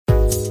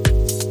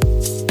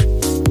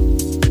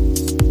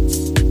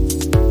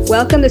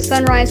Welcome to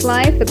Sunrise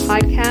Life, the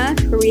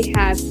podcast where we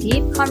have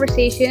deep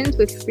conversations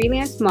with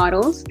freelance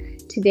models.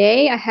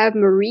 Today, I have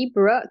Marie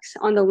Brooks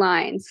on the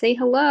line. Say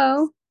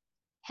hello.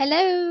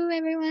 Hello,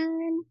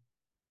 everyone.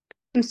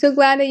 I'm so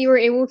glad that you were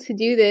able to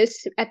do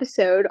this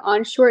episode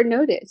on short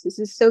notice. This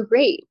is so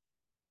great.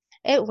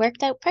 It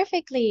worked out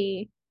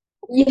perfectly.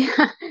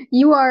 Yeah,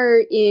 you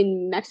are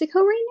in Mexico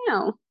right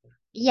now.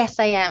 Yes,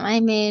 I am.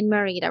 I'm in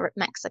Merida,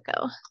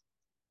 Mexico.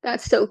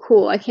 That's so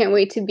cool. I can't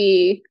wait to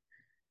be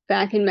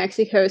back in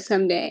Mexico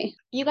someday.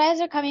 You guys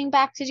are coming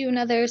back to do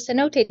another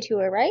cenote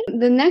tour, right?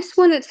 The next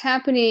one that's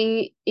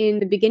happening in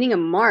the beginning of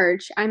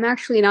March, I'm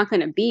actually not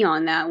going to be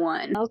on that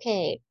one.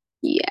 Okay.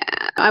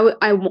 Yeah,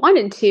 I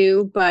wanted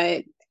to,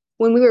 but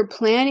when we were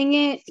planning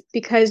it,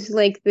 because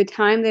like the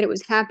time that it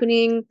was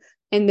happening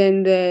and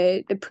then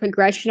the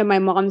progression of my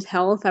mom's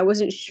health, I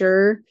wasn't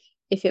sure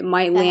if it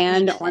might That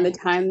land makes on the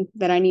sense. time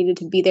that I needed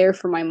to be there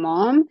for my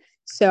mom.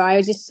 So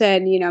I just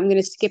said, I'm going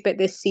to skip it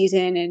this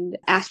season, and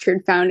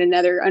Astrid found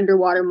another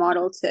underwater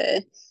model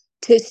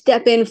to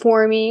step in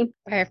for me.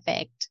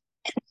 Perfect.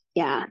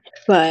 Yeah,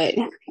 but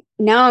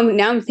now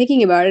I'm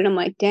thinking about it. I'm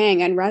like,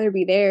 dang, I'd rather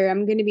be there.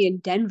 I'm going to be in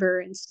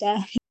Denver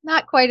instead.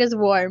 Not quite as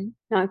warm.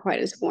 Not quite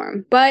as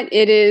warm, but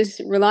it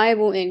is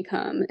reliable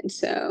income. And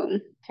so,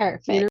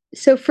 Perfect.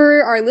 So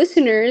for our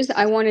listeners,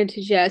 I wanted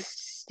to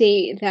just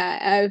state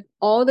that of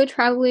all the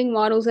traveling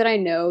models that I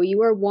know, you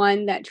are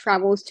one that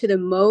travels to the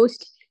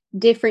most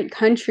different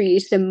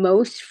countries the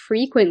most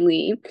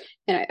frequently.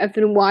 And I've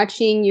been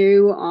watching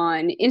you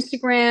on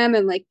Instagram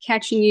and like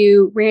catching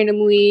you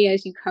randomly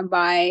as you come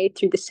by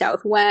through the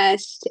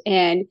Southwest.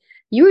 And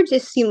you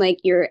just seem like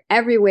you're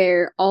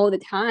everywhere all the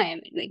time,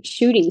 like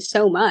shooting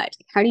so much.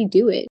 How do you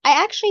do it?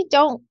 I actually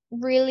don't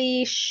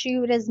really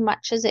shoot as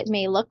much as it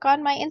may look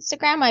on my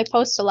Instagram. I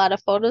post a lot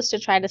of photos to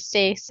try to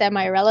stay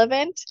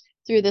semi-relevant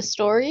through the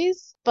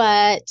stories,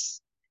 but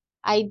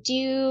I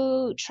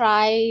do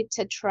try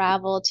to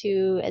travel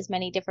to as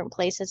many different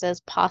places as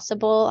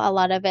possible, a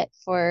lot of it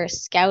for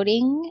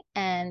scouting,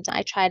 and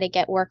I try to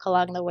get work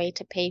along the way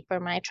to pay for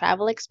my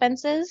travel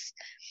expenses.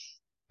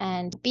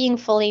 And being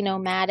fully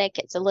nomadic,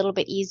 it's a little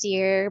bit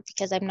easier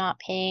because I'm not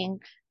paying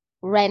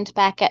rent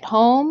back at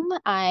home.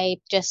 I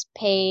just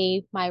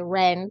pay my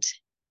rent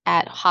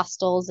at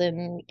hostels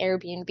and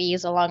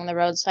Airbnbs along the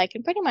road, so I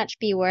can pretty much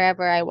be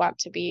wherever I want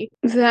to be.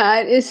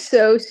 That is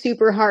so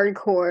super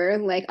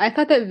hardcore. Like I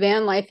thought that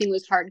van lifing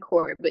was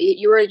hardcore, but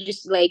you were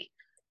just like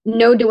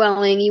no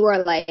dwelling. You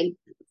are like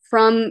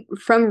from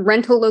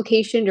rental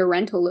location to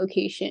rental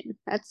location.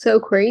 That's so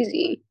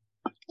crazy.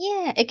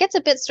 Yeah, it gets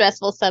a bit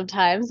stressful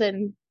sometimes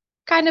and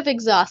kind of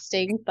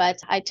exhausting, but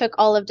I took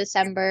all of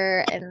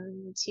December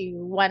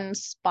into one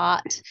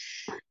spot,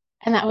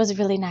 and that was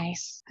really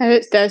nice.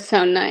 That does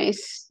sound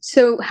nice.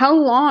 So how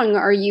long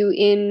are you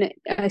in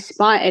a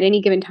spot at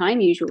any given time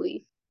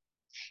usually?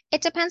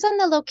 It depends on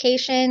the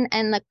location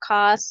and the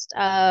cost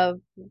of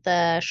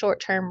the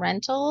short-term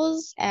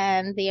rentals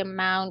and the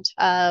amount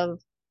of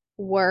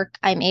work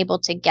I'm able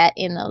to get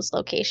in those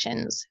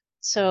locations.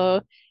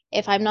 So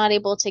if I'm not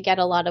able to get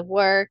a lot of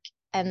work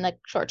and the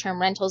short-term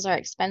rentals are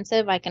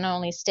expensive, I can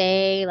only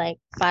stay like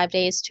 5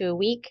 days to a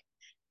week.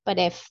 But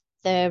if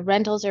the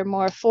rentals are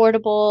more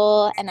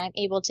affordable and I'm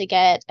able to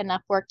get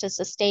enough work to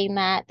sustain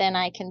that, then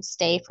I can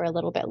stay for a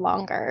little bit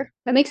longer.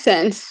 That makes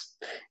sense.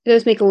 It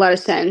does make a lot of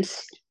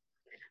sense.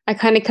 I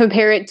kind of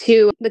compare it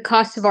to the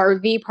cost of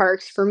RV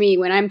parks for me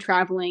when I'm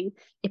traveling.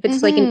 If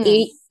it's like an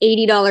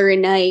Mm-hmm. $80 a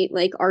night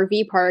like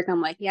RV park,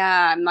 I'm like,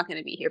 yeah, I'm not going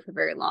to be here for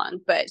very long.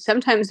 But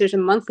sometimes there's a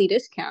monthly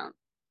discount.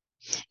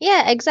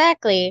 Yeah,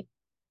 exactly.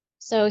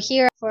 So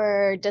here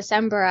for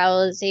December, I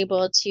was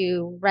able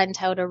to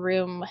rent out a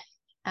room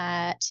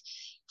at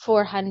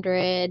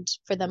 400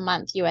 for the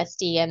month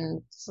USD,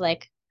 and it's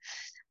like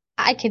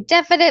I could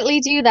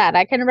definitely do that.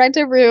 I can rent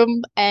a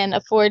room and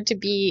afford to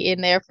be in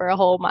there for a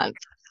whole month.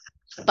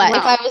 But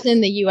if Wow. I was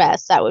in the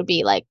US, that would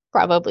be like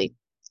probably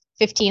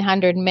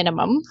 1500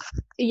 minimum.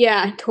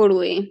 Yeah,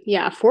 totally.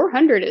 Yeah,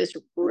 400 is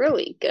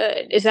really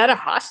good. Is that a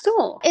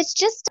hostel? It's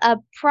just a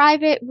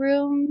private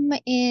room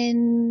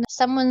in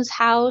someone's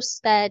house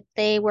that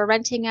they were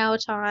renting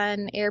out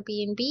on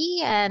Airbnb,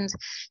 and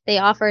they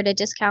offered a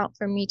discount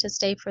for me to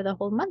stay for the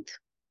whole month.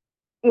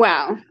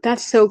 Wow,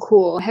 that's so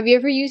cool. Have you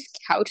ever used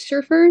couch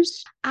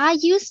surfers? I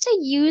used to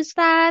use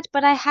that,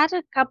 but I had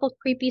a couple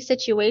creepy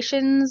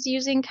situations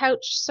using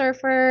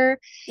Couchsurfer,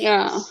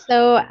 Yeah.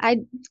 so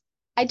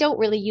I don't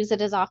really use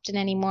it as often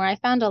anymore. I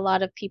found a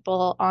lot of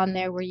people on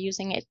there were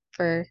using it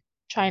for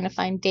trying to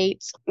find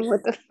dates.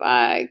 What the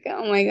fuck?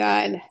 Oh my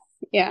God.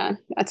 Yeah,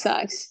 that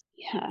sucks.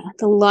 Yeah,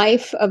 the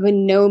life of a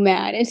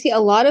nomad. And see, a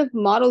lot of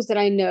models that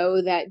I know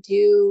that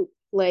do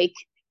like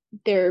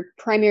their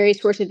primary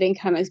source of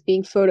income as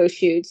being photo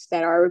shoots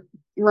that are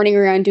running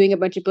around doing a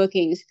bunch of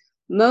bookings.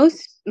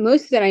 Most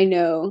that I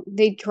know,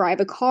 they drive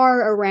a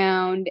car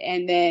around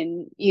and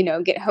then,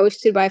 get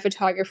hosted by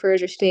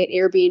photographers or stay at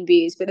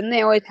Airbnbs, but then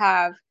they always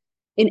have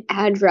an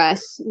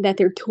address that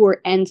their tour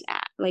ends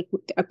at, like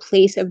a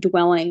place of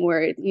dwelling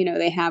where,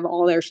 they have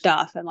all their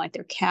stuff and like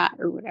their cat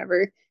or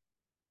whatever.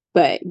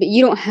 but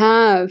you don't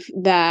have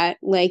that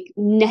like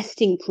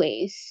nesting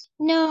place.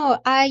 No,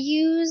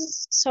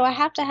 so I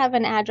have to have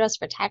an address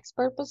for tax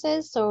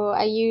purposes. So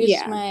I use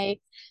Yeah.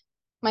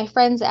 my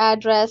friend's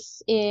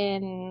address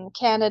in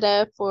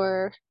Canada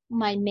for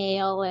my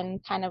mail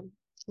and kind of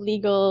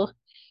legal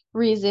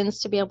reasons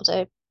to be able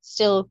to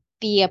still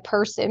be a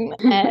person.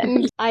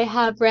 And I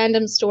have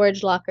random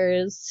storage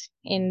lockers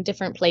in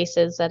different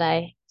places that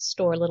I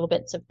store little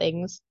bits of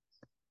things.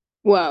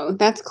 Whoa,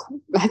 that's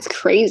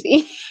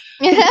crazy.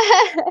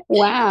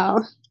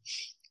 Wow.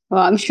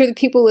 Well, I'm sure the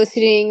people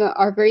listening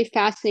are very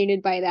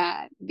fascinated by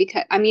that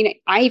because I mean,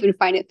 I even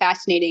find it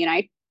fascinating and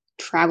I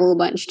travel a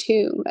bunch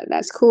too.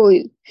 That's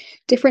cool.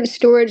 Different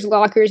storage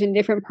lockers in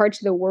different parts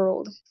of the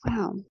world.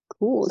 Wow,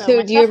 cool. So So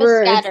my stuff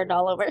is scattered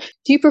all over.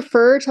 do you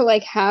prefer to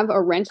like have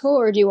a rental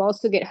or do you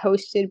also get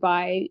hosted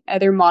by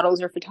other models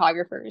or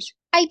photographers?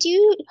 I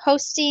do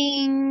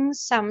hosting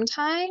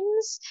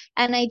sometimes,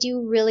 and I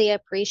do really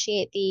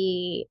appreciate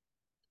the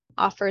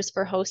offers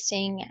for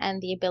hosting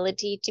and the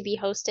ability to be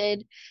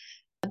hosted.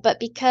 But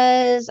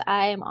because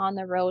I'm on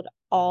the road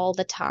all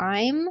the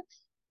time,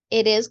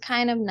 it is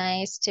kind of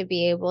nice to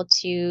be able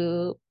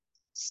to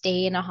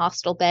stay in a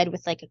hostel bed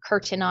with like a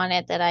curtain on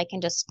it that I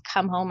can just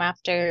come home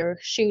after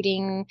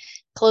shooting,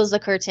 close the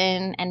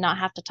curtain, and not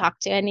have to talk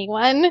to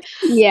anyone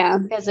Yeah.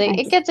 because I,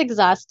 it gets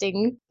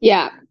exhausting.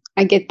 yeah,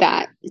 I get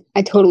that.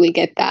 I totally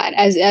get that.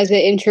 As an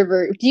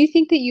introvert, do you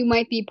think that you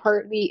might be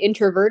partly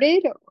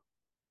introverted?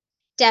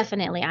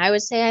 Definitely. I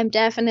would say I'm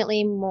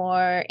definitely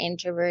more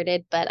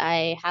introverted, but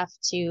I have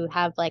to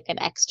have like an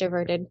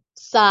extroverted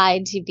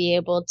side to be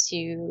able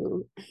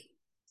to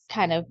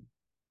kind of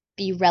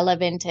be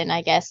relevant and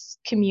I guess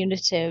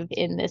communicative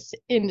in this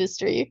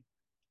industry.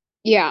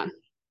 Yeah.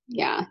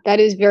 Yeah,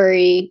 that is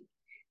very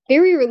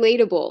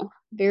relatable.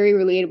 Very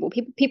relatable.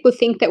 People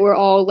think that we're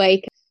all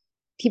like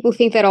people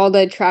think that all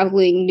the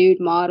traveling nude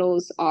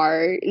models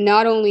are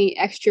not only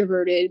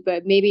extroverted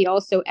but maybe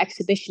also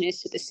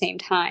exhibitionists at the same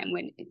time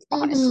when it's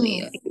honestly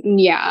Hmm. like,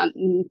 yeah,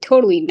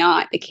 totally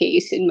not the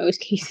case in most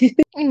cases.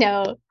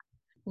 No,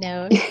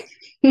 no.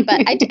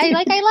 But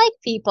I like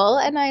people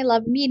and I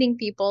love meeting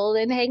people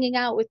and hanging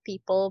out with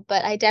people,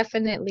 but I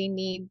definitely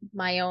need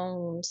my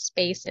own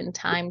space and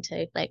time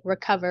to like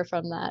recover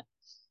from that.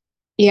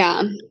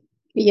 Yeah.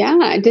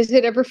 Yeah. Does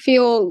it ever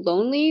feel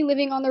lonely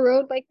living on the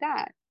road like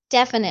that?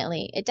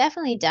 Definitely. It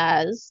definitely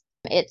does.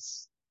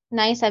 It's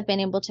nice I've been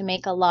able to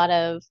make a lot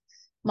of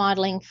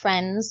modeling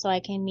friends so I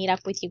can meet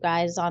up with you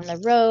guys on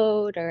the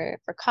road or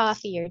for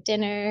coffee or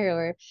dinner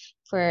or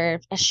for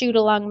a shoot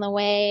along the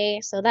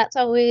way. So that's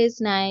always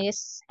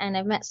nice. And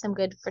I've met some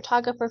good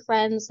photographer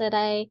friends that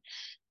I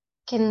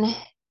can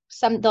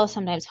they'll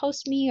sometimes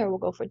host me or we'll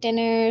go for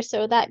dinner.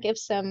 So that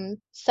gives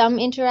some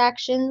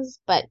interactions,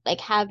 but like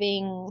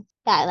having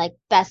that like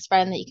best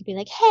friend that you could be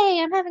like, "Hey,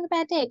 I'm having a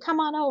bad day. Come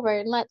on over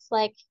and let's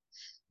like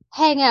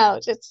hang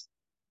out."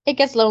 It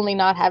gets lonely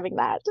not having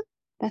that.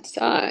 That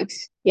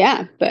sucks.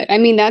 Yeah, but I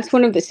mean that's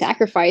one of the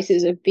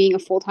sacrifices of being a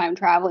full-time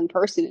traveling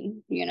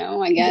person, I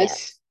Yeah.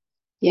 guess.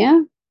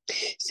 Yeah.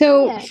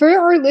 So, Yeah. for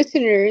our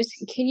listeners,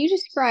 can you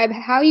describe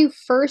how you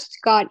first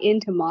got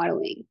into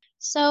modeling?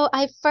 So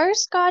I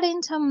first got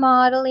into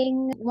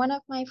modeling. One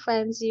of my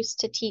friends used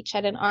to teach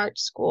at an art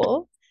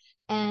school,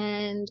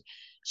 and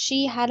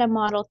she had a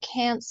model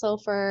cancel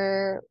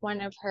for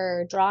one of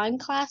her drawing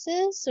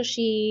classes. So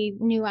she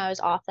knew I was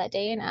off that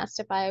day and asked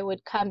if I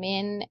would come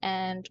in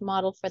and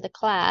model for the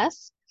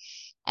class.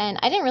 And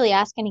I didn't really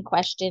ask any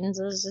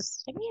questions. I was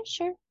just like, yeah,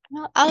 sure.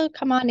 I'll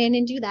come on in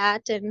and do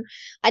that. And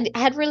I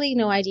had really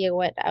no idea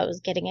what I was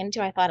getting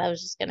into. I thought I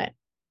was just gonna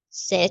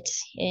sit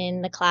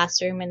in the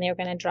classroom and they were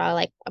gonna draw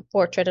like a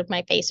portrait of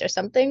my face or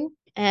something.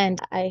 And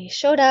I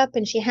showed up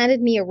and she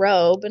handed me a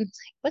robe and it's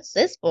like, what's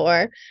this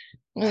for?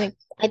 I'm like,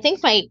 I think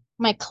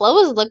my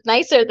clothes look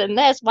nicer than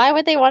this. Why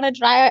would they want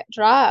to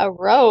draw a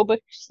robe?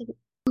 She's like,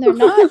 they're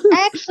not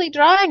actually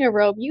drawing a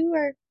robe. You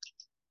are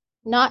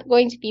not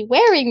going to be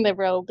wearing the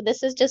robe.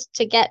 This is just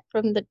to get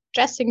from the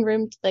dressing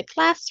room to the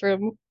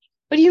classroom.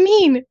 What do you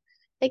mean?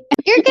 Like,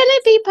 you're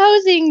gonna be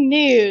posing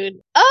nude.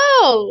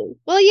 Oh,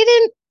 well, you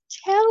didn't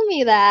tell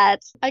me that.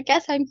 I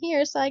guess I'm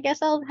here, so I guess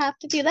I'll have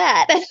to do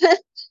that.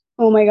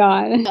 Oh my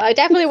God. I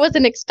definitely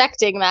wasn't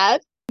expecting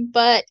that,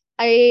 but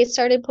I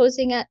started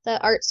posing at the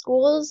art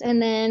schools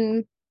and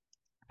then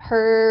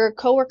her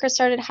coworkers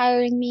started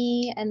hiring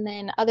me and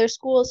then other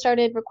schools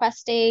started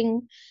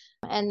requesting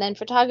and then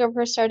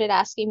photographers started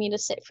asking me to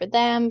sit for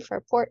them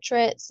for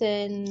portraits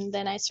and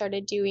then I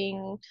started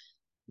doing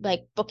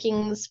like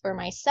bookings for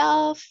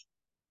myself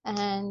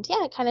and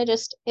yeah, it kind of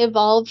just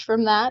evolved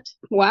from that.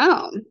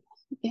 Wow.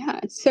 Yeah.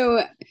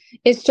 So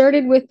it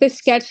started with the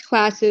sketch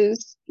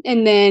classes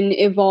and then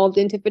evolved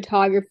into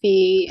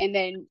photography and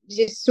then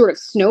just sort of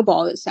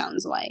snowballed, it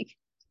sounds like.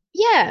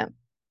 Yeah.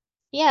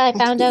 Yeah, I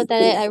That's found really out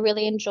that I cool.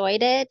 really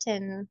enjoyed it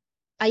and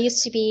I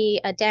used to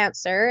be a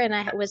dancer and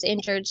I was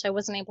injured so I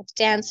wasn't able to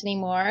dance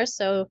anymore.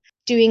 So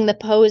doing the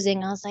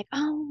posing, I was like,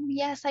 "Oh,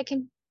 yes, I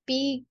can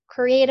be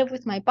creative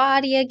with my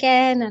body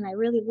again, and I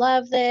really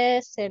love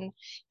this, and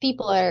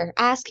people are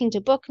asking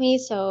to book me,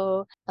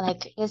 so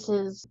like this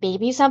is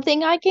maybe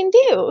something I can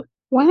do.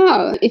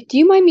 Wow. If do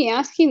you mind me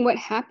asking what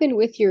happened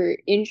with your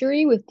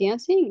injury with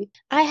dancing?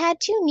 I had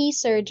two knee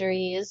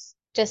surgeries,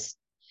 just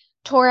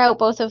tore out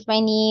both of my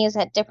knees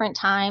at different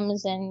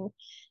times, and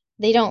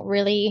they don't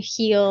really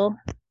heal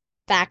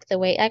back the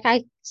way like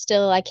I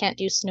can't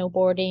do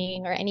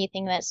snowboarding or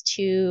anything that's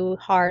too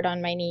hard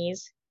on my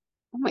knees.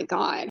 Oh my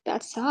God,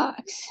 that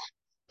sucks.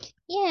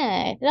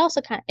 Yeah, it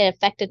also kind of it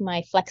affected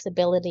my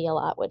flexibility a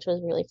lot, which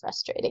was really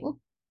frustrating.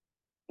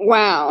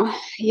 Wow.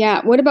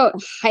 Yeah. What about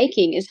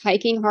hiking? Is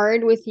hiking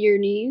hard with your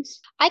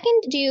knees? I can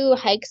do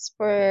hikes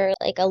for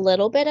like a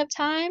little bit of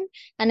time,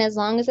 and as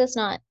long as it's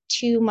not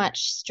too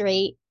much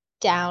straight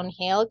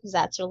downhill, because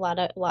that's a lot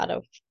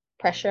of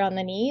pressure on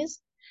the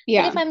knees.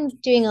 But if Yeah. I'm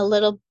doing a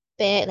little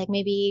bit, like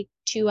maybe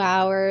 2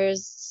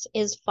 hours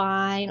is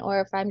fine,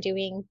 or if I'm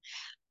doing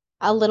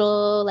a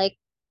little like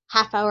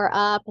half hour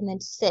up and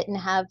then sit and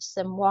have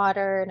some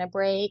water and a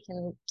break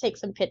and take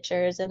some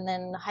pictures and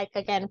then hike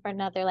again for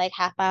another like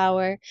half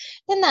hour,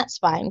 then that's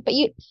fine. But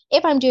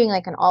if I'm doing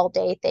like an all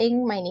day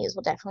thing, my knees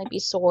will definitely be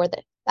sore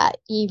that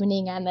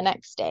evening and the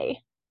next day.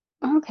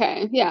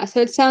 Okay. Yeah. So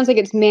it sounds like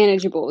it's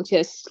manageable,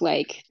 just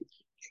like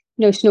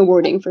no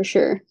snowboarding for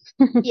sure.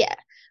 Yeah,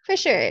 for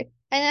sure.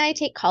 And I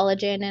take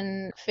collagen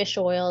and fish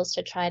oils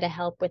to try to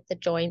help with the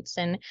joints,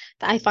 and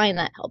I find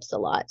that helps a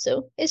lot.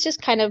 So it's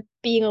just kind of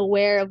being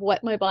aware of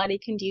what my body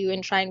can do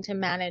and trying to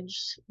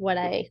manage what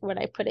I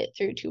put it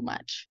through too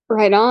much.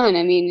 Right on.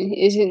 I mean,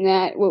 isn't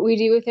that what we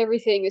do with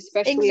everything,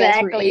 especially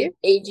as we're Exactly.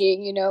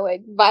 aging,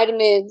 like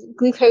vitamins,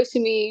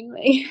 glucosamine.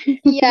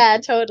 Like. Yeah,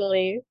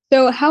 totally.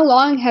 So, how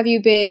long have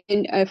you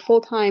been a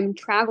full-time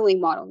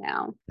traveling model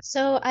now?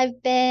 So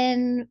I've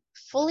been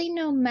fully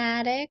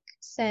nomadic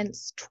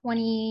since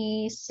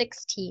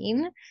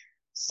 2016.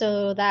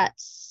 So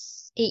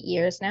that's 8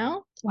 years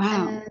now.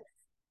 Wow. And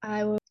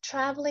I was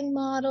traveling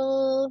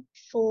model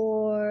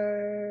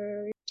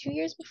for 2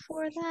 years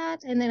before that.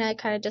 And then I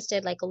kind of just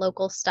did like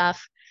local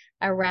stuff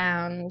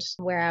around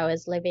where I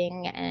was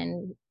living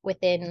and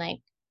within like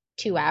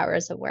 2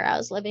 hours of where I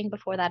was living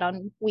before that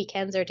on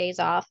weekends or days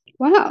off.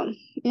 Wow.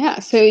 Yeah.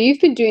 So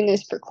you've been doing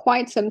this for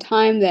quite some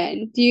time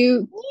then. Do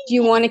you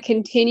want to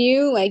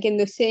continue like in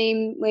the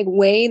same like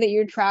way that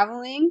you're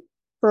traveling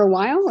for a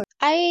while?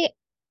 I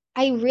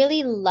I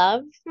really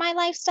love my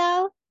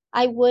lifestyle.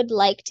 I would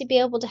like to be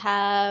able to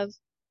have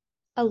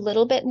a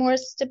little bit more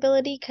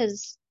stability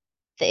because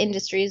the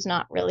industry is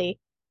not really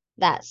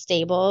that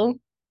stable.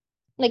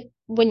 Like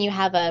when you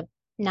have a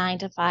 9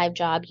 to 5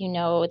 job, you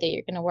know that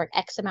you're going to work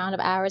X amount of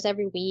hours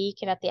every week,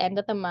 and at the end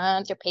of the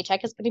month, your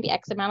paycheck is going to be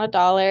X amount of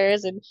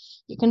dollars, and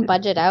you can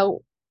budget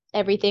out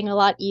everything a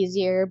lot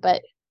easier.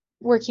 But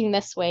working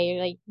this way, you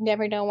like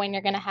never know when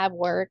you're going to have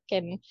work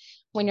and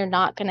when you're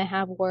not going to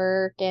have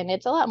work, and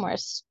it's a lot more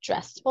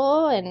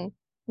stressful and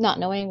not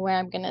knowing where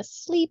I'm going to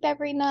sleep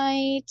every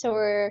night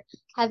or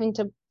having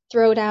to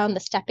throw down the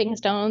stepping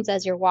stones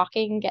as you're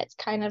walking gets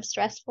kind of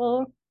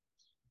stressful.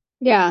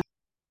 Yeah.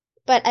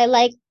 But I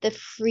like the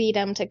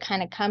freedom to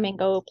kind of come and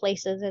go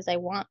places as I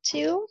want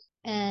to.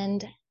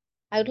 And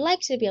I would like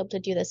to be able to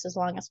do this as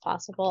long as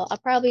possible. I'll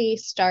probably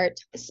start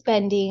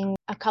spending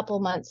a couple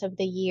months of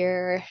the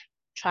year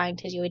trying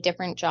to do a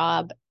different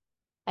job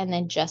and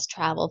then just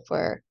travel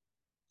for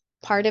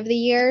part of the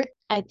year.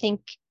 I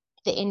think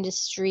the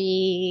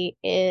industry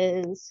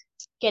is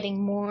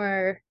getting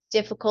more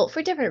difficult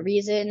for different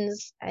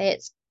reasons.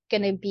 It's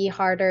going to be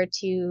harder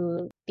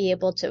to be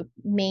able to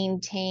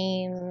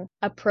maintain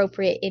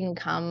appropriate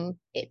income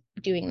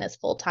doing this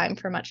full time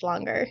for much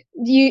longer.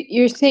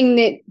 You're saying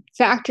that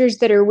factors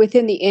that are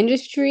within the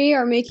industry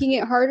are making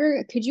it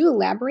harder. Could you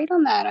elaborate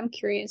on that? I'm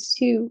curious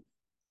too.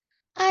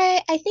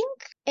 I think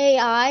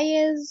AI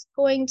is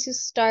going to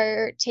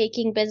start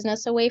taking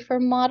business away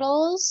from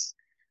models.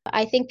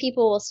 I think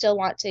people will still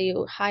want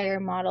to hire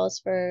models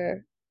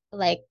for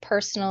like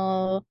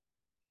personal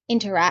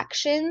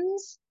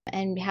interactions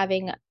and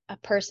having a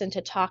person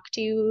to talk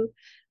to.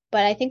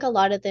 But I think a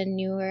lot of the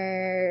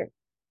newer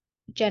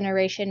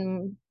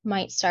generation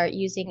might start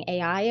using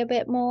AI a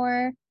bit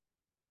more.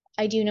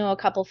 I do know a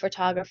couple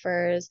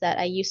photographers that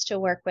I used to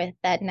work with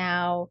that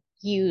now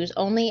use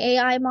only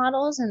AI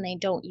models and they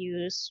don't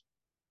use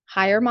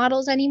higher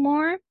models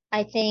anymore.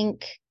 I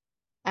think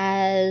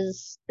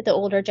as the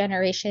older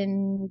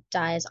generation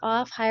dies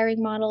off,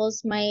 hiring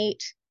models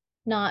might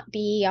not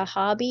be a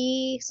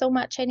hobby so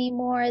much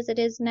anymore as it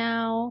is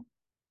now.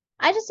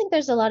 I just think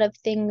there's a lot of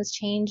things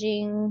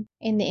changing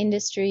in the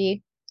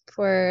industry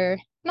for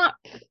not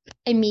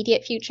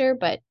immediate future,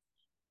 but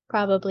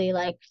probably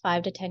like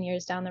 5 to 10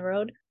 years down the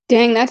road.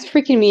 Dang, that's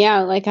freaking me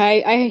out. Like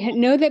I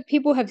know that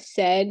people have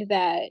said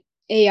that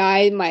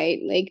AI might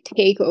like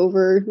take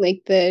over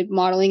like the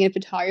modeling and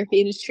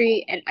photography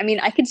industry. And I mean,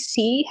 I could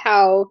see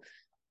how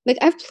like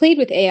I've played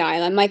with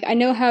AI. I'm like, I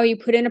know how you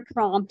put in a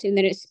prompt and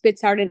then it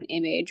spits out an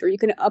image, or you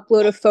can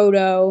upload a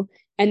photo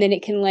and then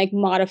it can like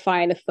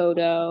modify the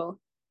photo.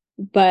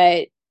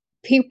 But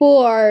people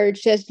are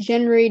just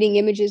generating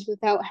images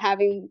without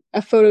having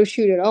a photo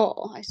shoot at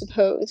all, I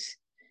suppose.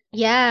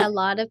 Yeah, a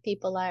lot of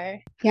people are.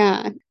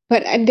 Yeah,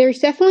 but there's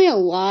definitely a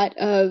lot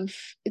of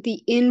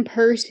the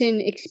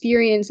in-person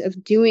experience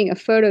of doing a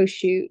photo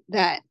shoot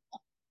that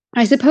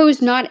I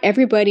suppose not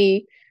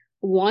everybody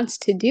wants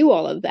to do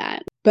all of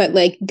that. But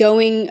like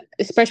going,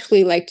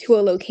 especially like to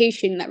a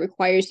location that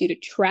requires you to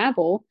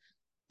travel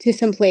to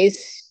some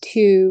place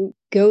to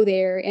go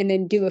there and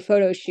then do a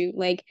photo shoot.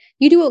 Like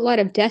you do a lot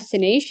of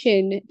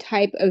destination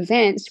type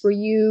events where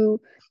you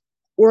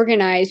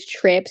organized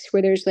trips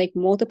where there's like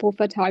multiple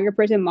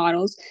photographers and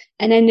models.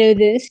 And I know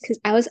this because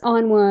I was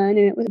on one,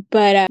 and it was,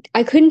 but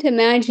I couldn't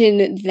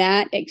imagine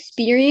that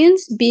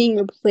experience being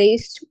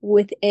replaced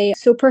with a.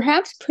 So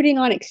perhaps putting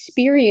on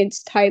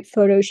experience type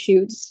photo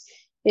shoots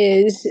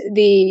is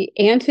the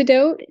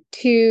antidote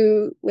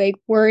to like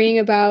worrying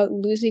about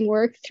losing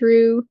work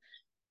through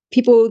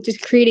people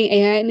just creating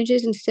AI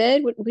images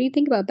instead. What do you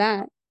think about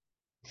that?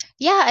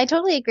 Yeah, I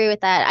totally agree with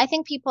that. I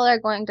think people are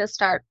going to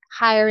start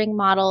hiring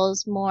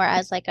models more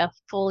as like a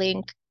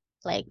fully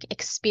like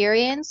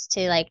experience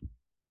to like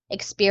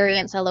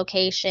experience a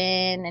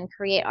location and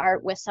create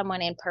art with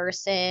someone in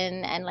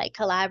person and like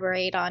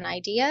collaborate on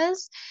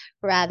ideas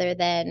rather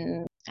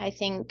than I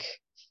think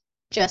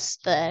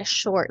just the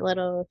short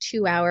little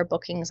 2 hour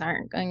bookings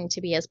aren't going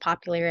to be as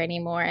popular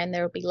anymore and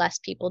there will be less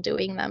people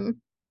doing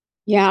them.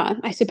 Yeah,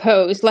 I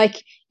suppose.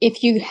 Like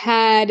if you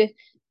had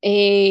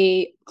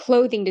a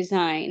clothing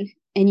design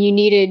and you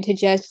needed to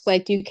just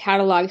like do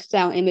catalog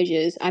style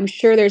images, I'm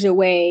sure there's a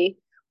way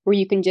where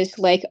you can just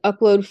like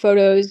upload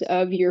photos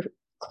of your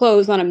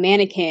clothes on a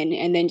mannequin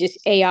and then just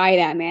AI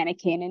that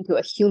mannequin into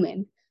a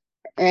human,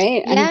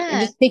 right? I'm Yeah.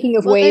 just thinking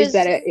of Well, ways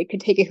that there's it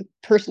could take a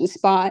person's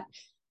spot.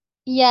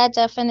 yeah,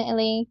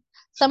 definitely.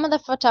 Some of the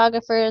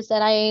photographers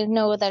that I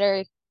know that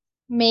are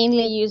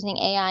mainly using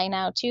AI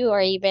now too,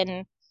 or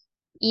even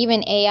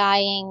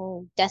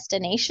AIing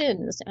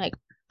destinations, like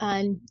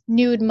a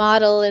nude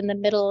model in the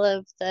middle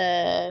of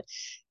the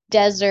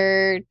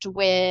desert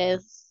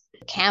with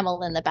a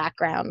camel in the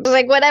background.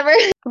 Like whatever.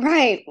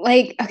 Right.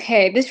 Like,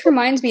 okay, this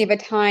reminds me of a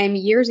time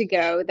years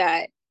ago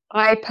that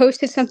I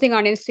posted something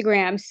on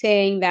Instagram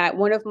saying that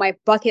one of my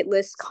bucket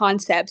list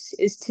concepts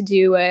is to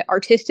do an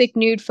artistic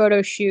nude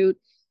photo shoot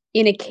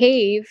in a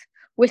cave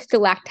with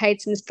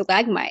stalactites and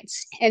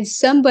stalagmites. And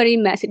somebody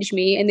messaged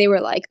me and they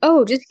were like,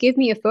 "Oh, just give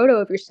me a photo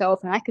of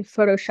yourself and I could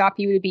Photoshop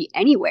you to be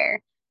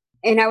anywhere."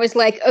 And I was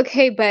like,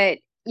 "Okay, but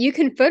you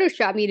can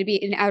Photoshop me to be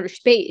in outer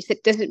space.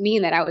 It doesn't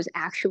mean that I was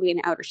actually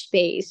in outer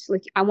space.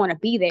 Like I want to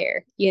be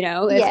there, you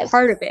know, it's Yes.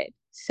 part of it."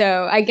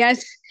 So I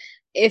guess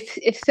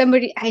if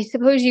somebody, I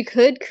suppose you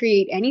could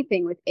create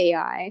anything with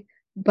AI,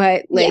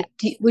 but Yeah.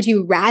 like, would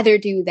you rather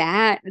do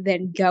that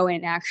than go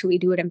and actually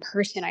do it in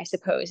person? I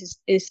suppose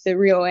is the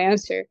real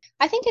answer.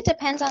 I think it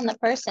depends on the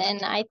person.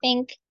 I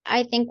think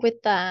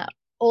with the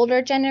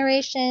older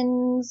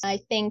generations, I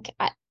think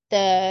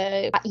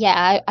the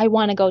yeah, I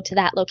want to go to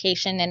that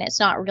location and it's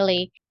not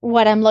really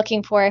what I'm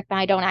looking for if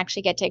I don't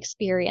actually get to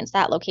experience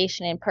that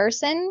location in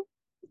person.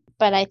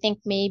 But I think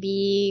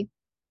maybe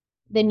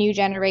the new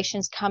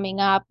generations coming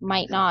up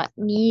might not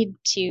need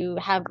to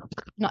have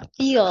not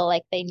feel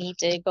like they need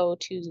to go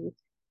to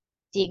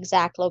the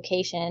exact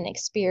location and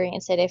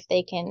experience it if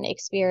they can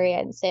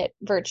experience it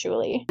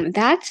virtually.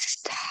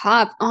 That's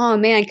tough. Oh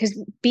man, because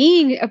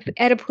being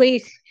at a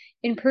place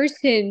in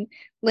person,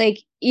 like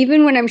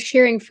even when I'm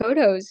sharing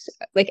photos,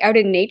 like out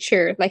in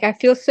nature, like I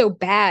feel so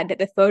bad that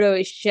the photo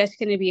is just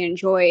going to be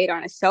enjoyed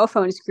on a cell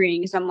phone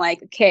screen. Because I'm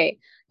like, okay,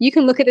 you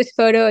can look at this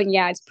photo and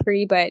yeah, it's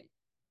pretty, but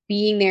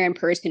being there in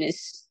person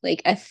is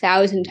like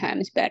 1,000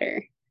 times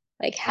better.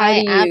 Like, how do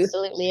I you?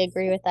 absolutely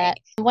agree with that.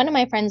 One of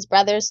my friend's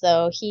brothers,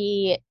 though,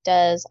 he's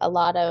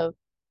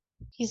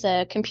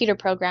a computer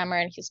programmer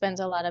and he spends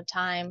a lot of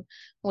time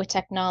with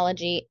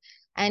technology.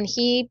 And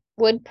he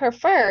would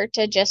prefer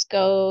to just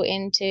go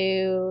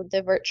into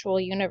the virtual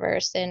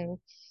universe and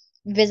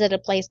visit a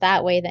place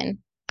that way than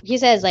he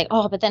says, like,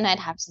 oh, but then I'd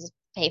have to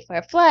pay for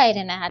a flight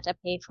and I had to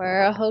pay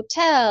for a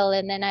hotel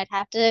and then I'd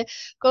have to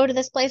go to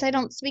this place I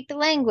don't speak the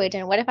language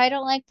and what if I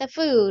don't like the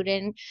food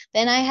and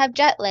then I have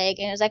jet lag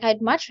and it's like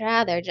I'd much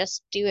rather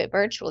just do it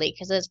virtually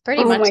because it's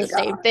pretty Oh much my the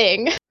same God.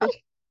 thing.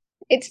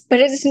 But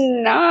it's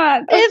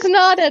not. It's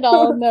not at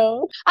all,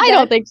 no. I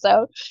don't That think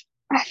so.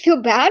 I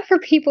feel bad for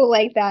people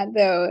like that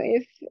though.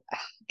 If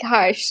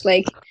gosh,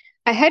 like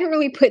I hadn't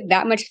really put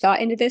that much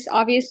thought into this,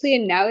 obviously,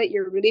 and now that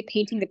you're really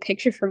painting the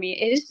picture for me,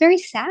 it is very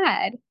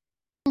sad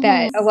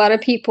that Mhm. a lot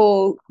of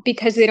people,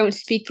 because they don't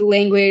speak the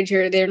language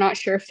or they're not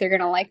sure if they're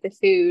gonna like the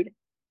food.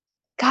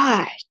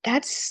 Gosh,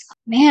 that's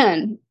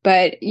man.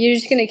 But you're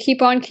just gonna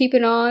keep on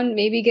keeping on,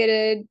 maybe get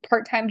a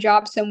part-time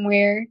job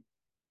somewhere,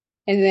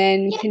 and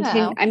then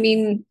continue. Yeah, I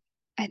mean,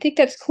 I think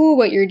that's cool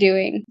what you're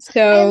doing. I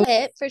So love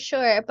it for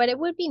sure, but it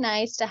would be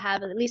nice to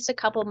have at least a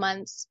couple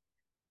months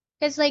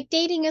because like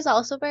dating is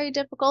also very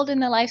difficult in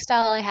the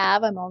lifestyle I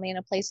have. I'm only in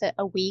a place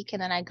a week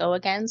and then I go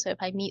again. So if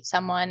I meet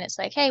someone, it's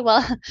like, hey,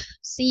 well,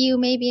 see you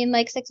maybe in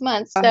like 6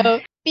 months. uh,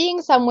 So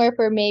being somewhere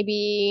for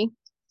maybe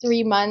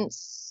 3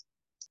 months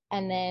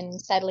and then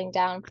settling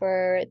down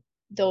for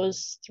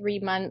those 3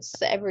 months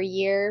every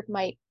year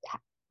might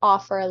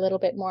offer a little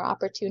bit more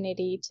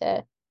opportunity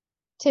to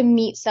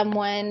meet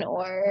someone,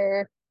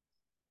 or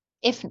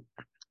if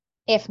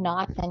if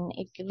not, then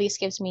it at least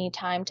gives me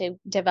time to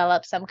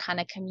develop some kind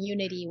of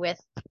community with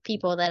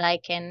people that I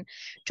can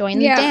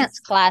join Yeah. dance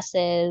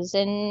classes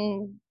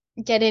and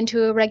get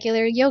into a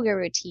regular yoga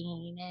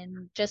routine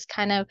and just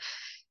kind of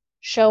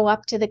show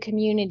up to the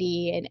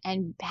community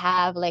and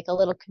have like a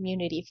little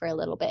community for a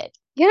little bit.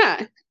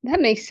 Yeah,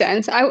 that makes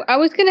sense. I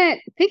was gonna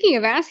thinking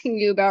of asking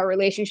you about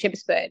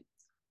relationships, but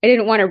I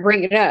didn't want to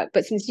bring it up.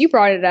 But since you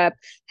brought it up,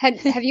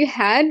 have you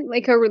had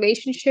like a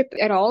relationship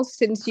at all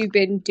since you've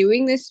been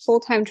doing this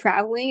full-time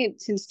traveling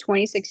since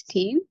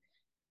 2016?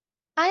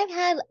 I've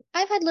had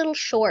little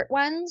short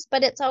ones,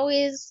 but it's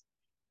always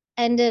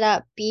ended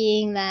up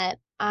being that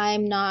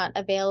I'm not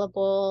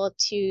available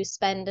to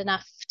spend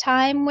enough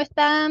time with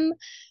them,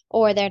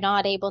 or they're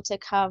not able to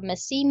come and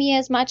see me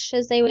as much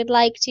as they would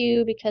like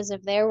to because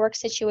of their work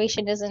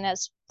situation isn't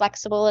as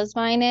flexible as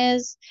mine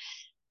is.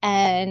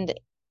 And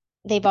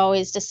they've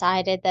always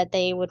decided that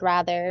they would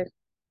rather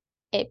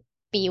it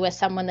be with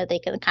someone that they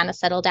can kind of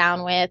settle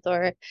down with,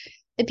 or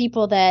the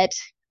people that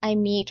I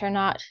meet are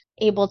not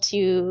able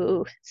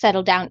to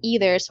settle down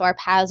either. So our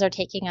paths are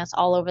taking us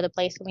all over the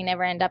place and we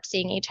never end up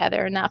seeing each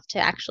other enough to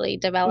actually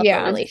develop a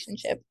Yeah,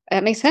 relationship.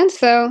 that makes sense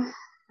though.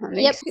 That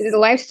Yep. makes the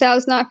lifestyle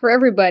is not for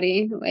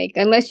everybody. Like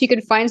unless you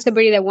can find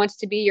somebody that wants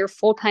to be your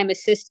full-time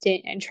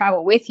assistant and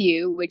travel with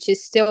you, which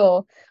is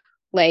still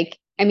like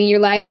I mean your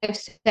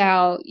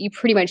lifestyle, you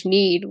pretty much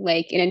need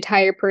like an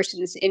entire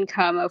person's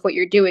income of what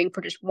you're doing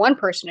for just one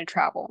person to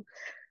travel.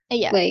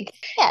 Yeah. Like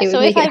Yeah. it would So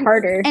if make it I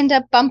harder. end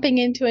up bumping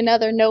into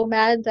another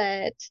nomad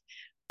that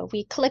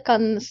we click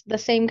on the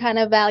same kind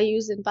of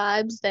values and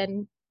vibes,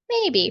 then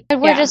maybe.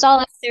 But we're Yeah. just all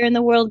out there in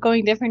the world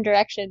going different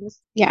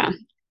directions. Yeah.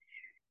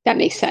 That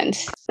makes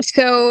sense.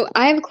 So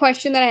I have a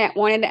question that I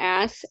wanted to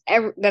ask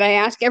that I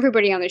ask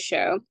everybody on the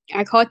show.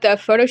 I call it the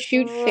photo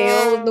shoot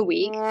fail of the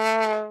week.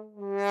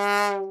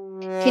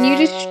 Can you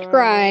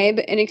describe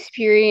an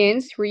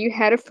experience where you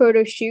had a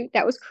photo shoot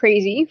that was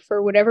crazy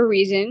for whatever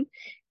reason?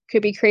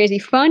 Could be crazy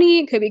funny,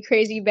 it could be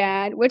crazy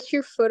bad. What's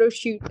your photo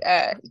shoot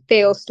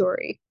fail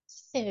story?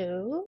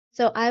 So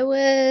I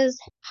was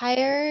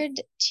hired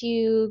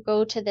to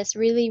go to this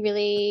really,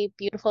 really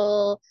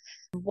beautiful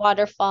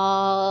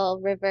waterfall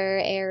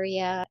river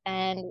area,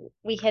 and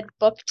we had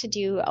booked to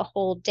do a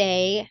whole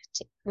day.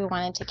 We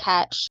wanted to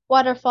catch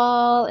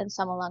waterfall and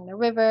some along the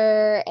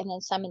river, and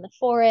then some in the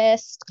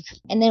forest,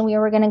 and then we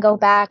were going to go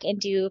back and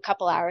do a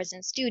couple hours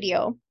in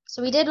studio.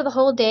 So we did the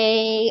whole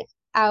day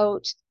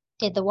out,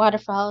 did the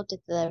waterfall, did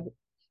the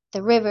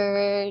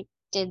river,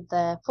 did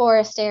the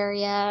forest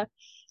area.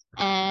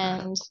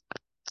 And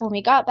when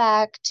we got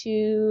back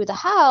to the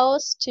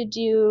house to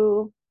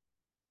do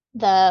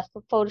the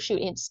photo shoot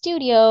in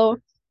studio,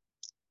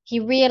 he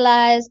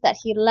realized that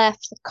he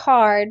left the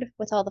card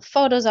with all the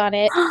photos on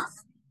it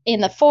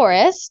in the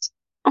forest.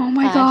 Oh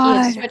my He had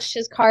god. switched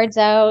his cards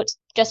out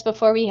just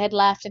before we had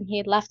left, and he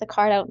had left the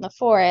card out in the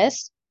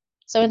forest.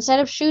 So instead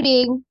of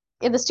shooting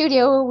in the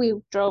studio, we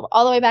drove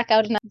all the way back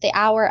out, the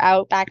hour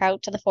out, back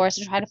out to the forest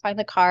to try to find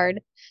the card.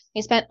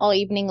 We spent all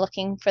evening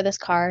looking for this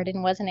card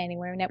and wasn't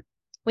anywhere.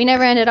 We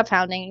never ended up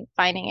finding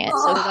it.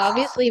 So he's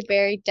obviously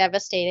very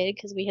devastated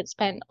because we had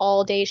spent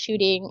all day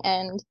shooting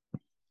and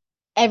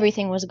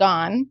everything was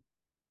gone.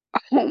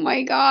 Oh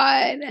my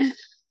god.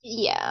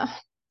 Yeah.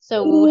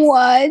 So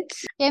What?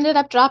 he ended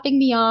up dropping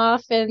me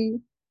off,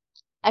 and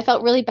I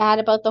felt really bad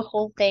about the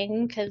whole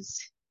thing because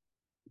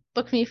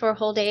booked me for a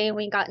whole day and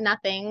we got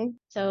nothing.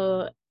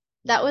 So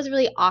that was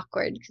really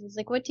awkward because it's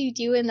like, what do you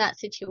do in that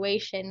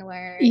situation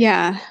where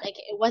Yeah. like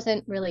it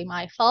wasn't really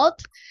my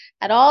fault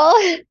at all,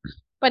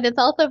 but it's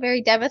also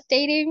very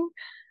devastating.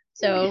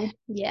 So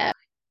yeah,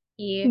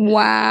 he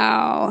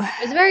Wow.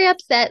 was very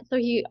upset. So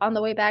he on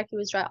the way back he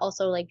was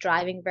also like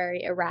driving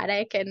very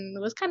erratic and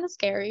it was kind of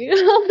scary. I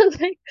was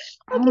like,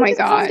 Oh okay, my just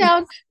calm god.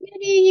 down.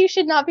 Maybe you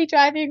should not be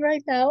driving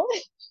right now.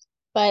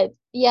 But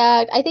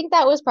yeah, I think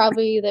that was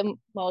probably the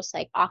most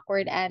like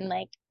awkward and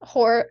like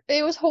horror.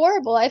 It was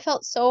horrible. I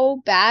felt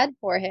so bad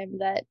for him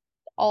that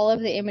all of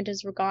the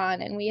images were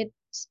gone, and we had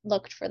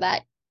looked for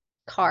that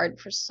card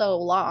for so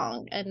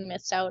long and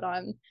missed out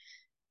on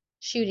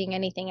shooting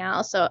anything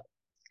else. So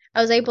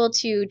I was able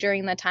to,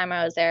 during the time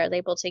I was there, I was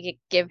able to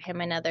give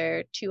him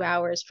another 2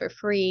 hours for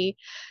free,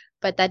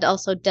 but that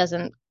also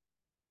doesn't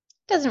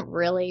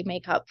really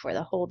make up for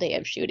the whole day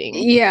of shooting.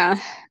 Yeah.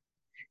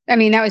 I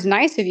mean, that was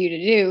nice of you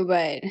to do,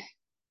 but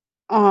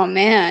oh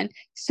man.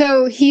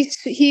 So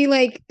he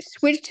like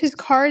switched his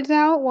cards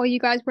out while you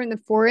guys were in the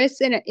forest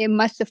and it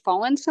must have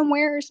fallen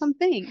somewhere or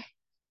something.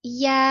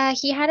 Yeah,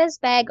 he had his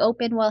bag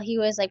open while he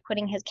was like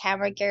putting his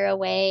camera gear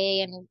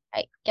away, and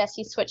I guess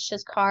he switched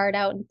his card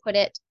out and put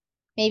it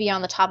maybe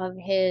on the top of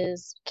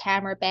his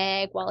camera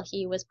bag while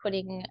he was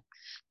putting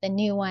the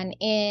new one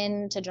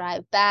in to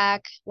drive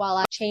back while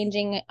I was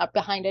changing up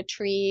behind a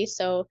tree.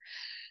 So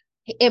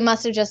it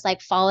must have just like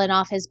fallen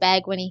off his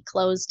bag when he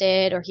closed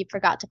it, or he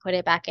forgot to put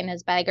it back in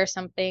his bag or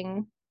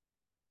something.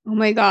 Oh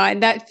my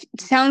God, that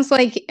sounds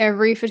like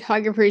every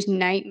photographer's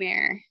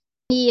nightmare.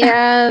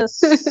 Yes.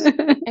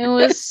 It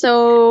was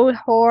so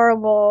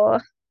horrible.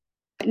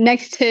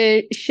 Next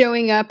to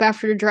showing up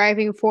after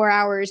driving 4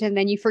 hours and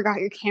then you forgot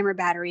your camera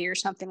battery or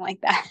something like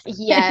that.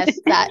 Yes,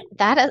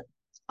 that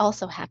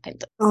also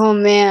happened. Oh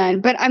man.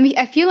 But I mean,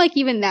 I feel like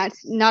even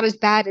that's not as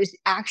bad as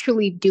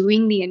actually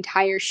doing the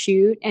entire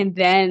shoot and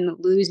then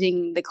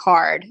losing the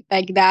card.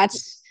 Like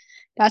that's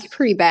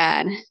pretty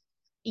bad.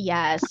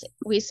 Yes,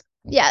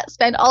 yeah,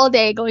 spent all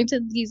day going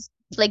to these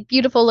like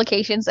beautiful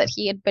locations that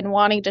he had been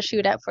wanting to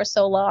shoot at for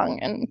so long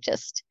and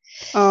just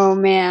Oh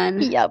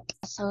man. yep,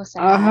 so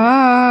sad.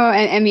 Oh,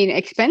 and I mean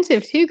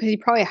expensive too because he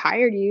probably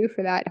hired you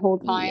for that whole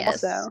time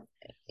Yes. also.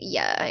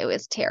 Yeah, it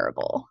was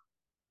terrible.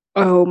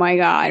 Oh my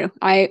God.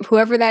 I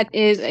whoever that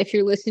is, if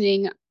you're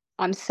listening,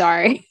 I'm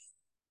sorry.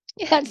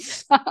 That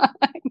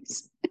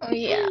sucks. Oh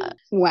yeah.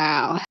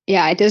 Wow.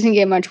 Yeah, it doesn't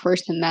get much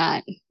worse than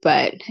that,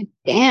 but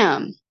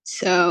damn.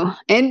 So,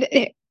 and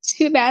it's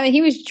too bad that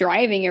he was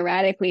driving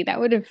erratically. That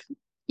would have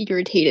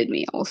irritated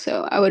me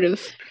also. I would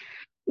have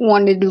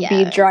wanted to be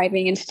Yeah.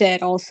 driving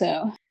instead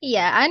also.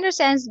 Yeah, I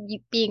understand you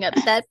being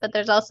upset, but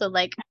there's also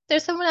like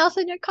there's someone else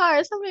in your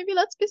car, so maybe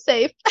let's be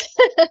safe.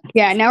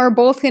 Yeah, now we're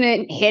both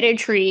gonna hit a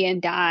tree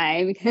and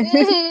die because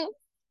Mhm.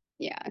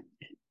 yeah,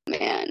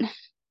 man.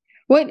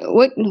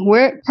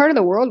 Where part of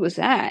the world was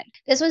that?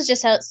 This was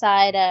just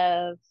outside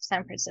of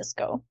San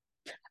Francisco.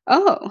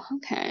 Oh,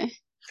 okay.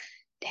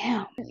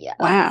 Damn. Yeah.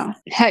 Wow.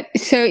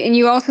 So, and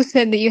you also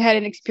said that you had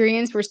an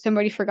experience where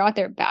somebody forgot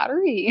their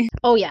battery.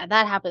 Oh yeah,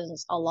 that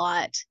happens a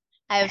lot.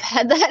 I've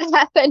had that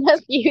happen a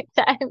few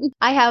times.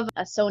 I have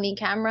a Sony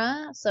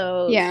camera,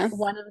 so Yeah.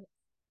 one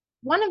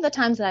of the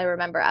times that I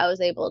remember I was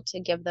able to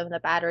give them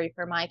the battery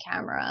for my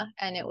camera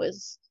and it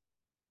was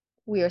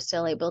we were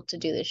still able to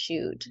do the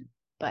shoot.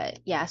 But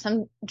yeah,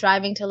 some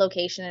driving to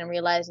location and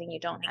realizing you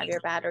don't have your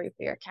battery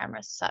for your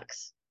camera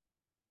sucks.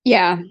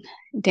 Yeah.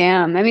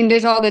 Damn. I mean,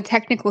 there's all the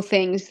technical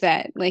things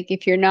that, like,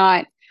 if you're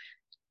not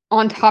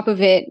on top of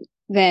it,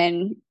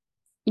 then,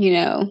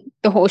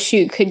 the whole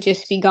shoot could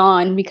just be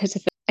gone because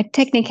of a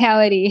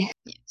technicality.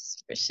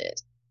 Yes, for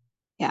shit.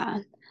 Yeah.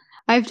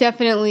 I've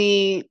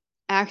definitely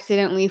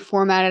accidentally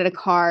formatted a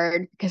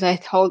card because I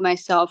told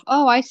myself,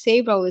 oh, I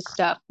saved all this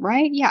stuff,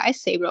 right? Yeah, I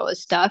saved all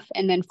this stuff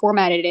and then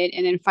formatted it.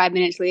 And then 5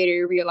 minutes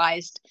later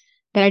realized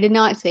that I did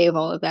not save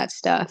all of that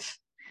stuff.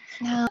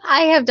 No,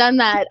 I have done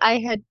that.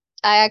 I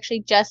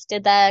actually just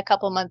did that a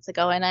couple months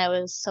ago and I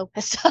was so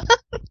pissed off.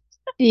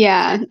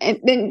 Yeah. And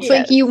then it's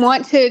like you Yes.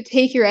 want to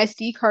take your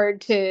SD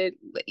card to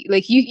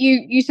like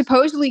you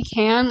supposedly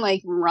can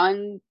like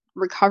run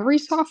recovery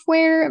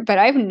software, but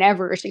I've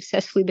never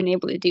successfully been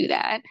able to do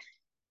that.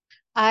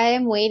 I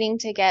am waiting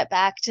to get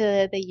back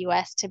to the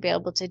US to be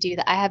able to do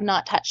that. I have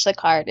not touched the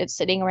card. It's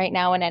sitting right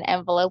now in an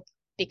envelope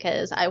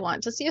because I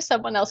want to see if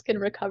someone else can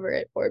recover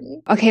it for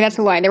me. Okay, that's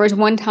a lie. There was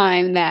one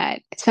time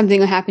that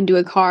something happened to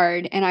a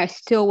card and I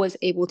still was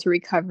able to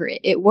recover it.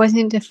 It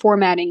wasn't a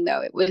formatting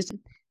though. It was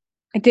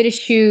I did a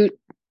shoot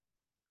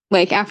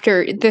like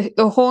after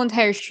the whole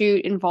entire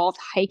shoot involved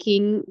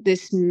hiking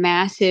this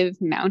massive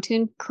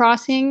mountain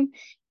crossing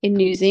in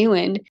New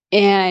Zealand.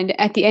 And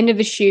at the end of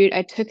the shoot,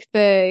 I took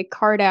the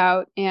card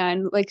out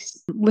and like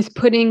was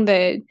putting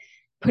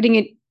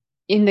it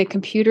in the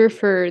computer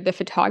for the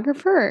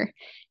photographer.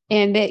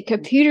 And the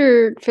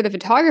computer for the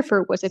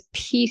photographer was a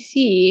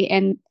PC.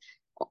 And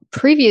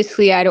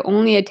previously, I'd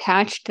only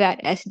attached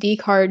that SD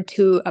card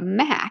to a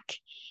Mac.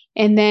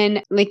 And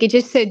then like it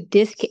just said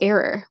disk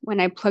error when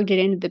I plugged it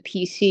into the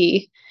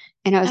PC.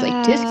 And I was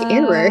like, disk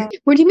error?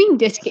 What do you mean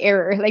disk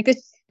error? Like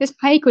this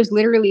hike was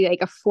literally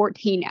like a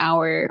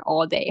 14-hour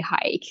all day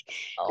hike.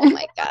 Oh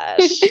my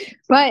gosh.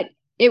 But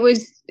it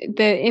was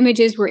the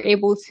images were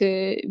able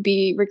to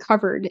be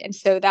recovered. And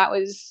so that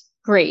was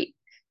great.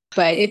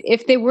 But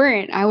if they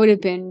weren't, I would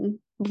have been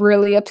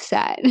really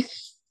upset.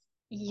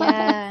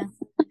 Yeah,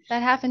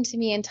 that happened to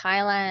me in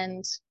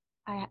Thailand.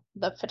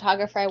 The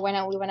photographer I went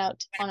out, we went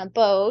out on a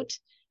boat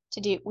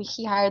to do,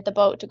 he hired the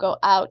boat to go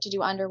out to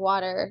do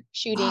underwater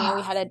shooting, and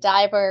we had a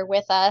diver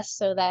with us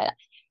so that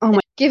Oh my,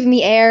 give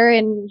me air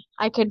and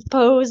I could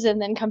pose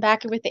and then come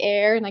back with the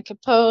air and I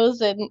could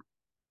pose and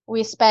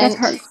we that's spent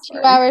two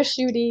hardcore. hours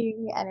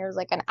shooting and it was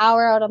like an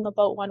hour out on the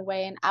boat one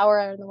way, an hour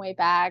on the way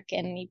back,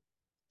 and he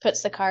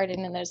puts the card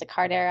in and there's a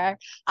card error.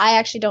 I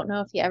actually don't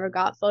know if he ever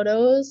got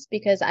photos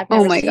because I've Oh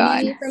never my seen God.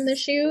 any from the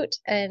shoot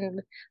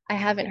and I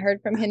haven't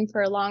heard from him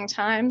for a long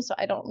time, so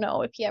I don't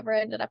know if he ever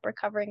ended up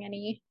recovering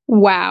any.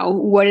 Wow,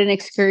 what an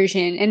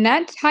excursion. And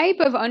that type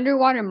of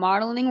underwater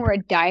modeling where a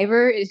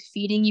diver is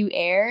feeding you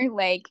air,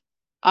 like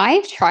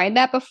I've tried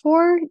that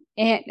before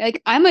and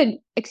like I'm an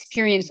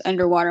experienced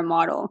underwater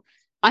model.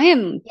 I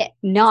am Yeah,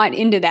 not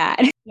into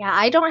that. yeah,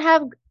 I don't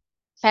have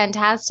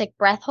fantastic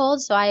breath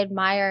hold, so I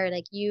admire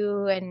like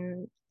you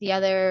and the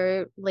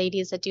other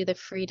ladies that do the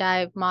free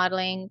dive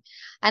modeling.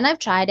 And I've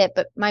tried it,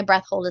 but my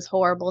breath hold is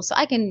horrible.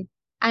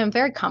 I'm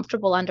very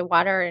comfortable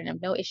underwater and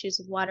have no issues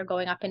with water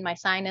going up in my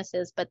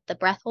sinuses, but the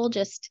breath hold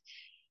just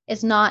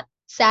is not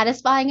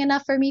satisfying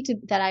enough for me to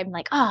that I'm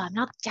like, oh, I'm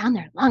not down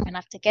there long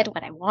enough to get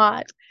what I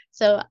want.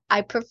 So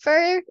I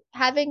prefer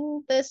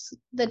having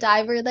the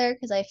diver there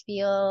because I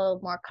feel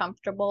more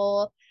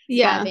comfortable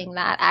Yeah. having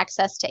that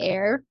access to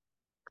air.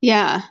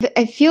 Yeah.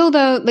 I feel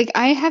though, like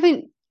I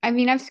haven't, I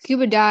mean, I've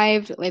scuba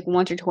dived like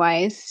once or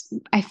twice.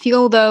 I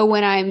feel though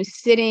when I'm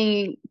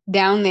sitting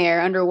down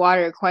there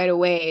underwater quite a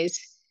ways,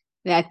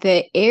 that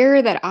the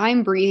air that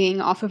I'm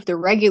breathing off of the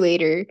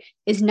regulator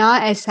is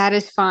not as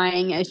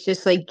satisfying as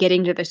just like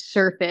getting to the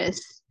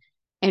surface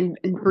and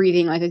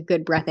breathing like a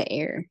good breath of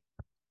air.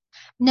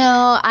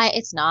 No, I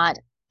it's not.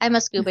 I'm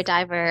a scuba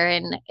diver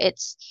and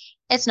it's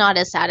not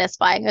as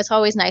satisfying. It's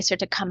always nicer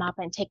to come up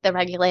and take the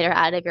regulator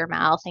out of your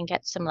mouth and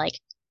get some like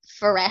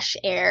fresh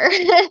air.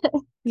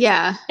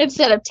 Yeah.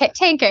 Instead of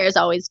tank air is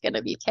always going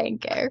to be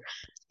tank air.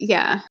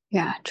 Yeah.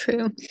 Yeah.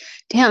 True.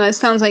 Damn, that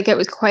sounds like it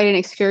was quite an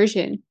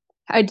excursion.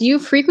 Do you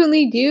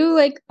frequently do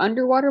like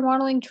underwater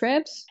modeling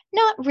trips?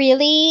 Not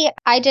really.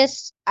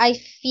 I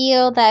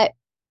feel that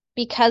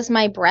because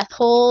my breath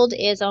hold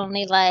is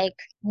only like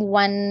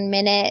 1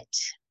 minute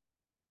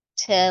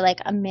to like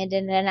a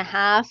minute and a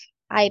half,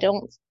 I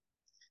don't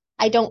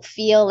I don't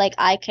feel like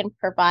I can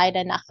provide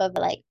enough of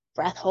like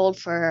breath hold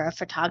for a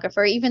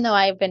photographer, even though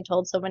I've been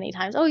told so many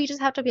times, oh, you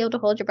just have to be able to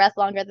hold your breath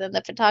longer than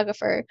the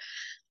photographer.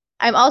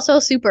 I'm also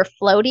super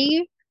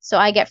floaty, so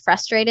I get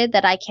frustrated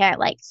that I can't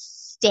like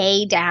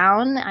stay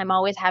down. I'm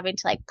always having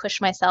to like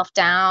push myself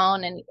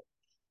down and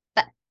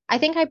that, I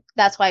think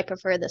that's why I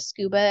prefer the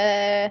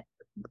scuba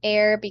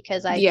air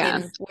because I Yeah.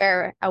 can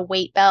wear a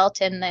weight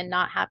belt and then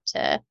not have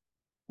to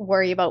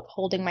worry about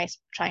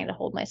trying to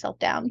hold myself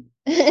down.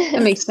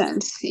 That makes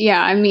sense.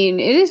 Yeah, I mean,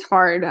 it is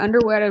hard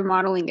underwater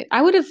modeling.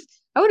 I would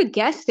have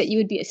guessed that you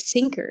would be a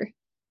sinker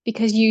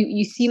because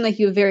you seem like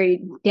you have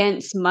very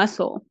dense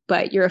muscle,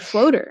 but you're a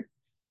floater.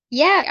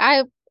 Yeah,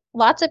 I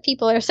lots of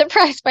people are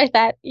surprised by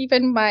that.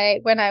 Even my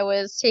when I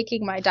was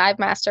taking my dive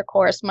master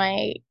course,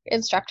 my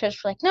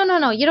instructors were like, "No, no,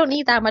 no, you don't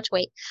need that much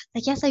weight."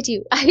 Like, yes, I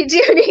do. I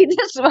do need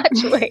this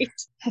much weight.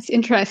 That's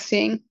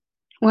interesting.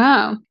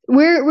 Wow.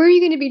 Where are you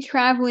going to be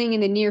traveling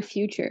in the near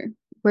future?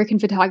 Where can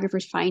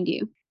photographers find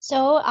you?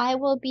 So I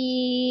will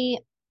be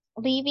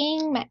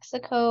leaving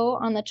Mexico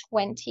on the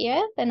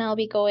 20th, and I'll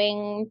be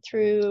going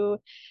through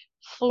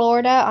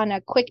Florida on a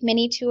quick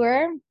mini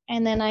tour.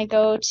 And then I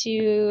go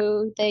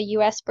to the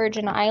US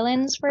Virgin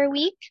Islands for a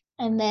week.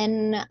 And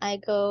then I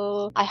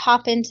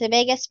hop into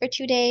Vegas for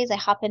 2 days. I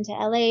hop into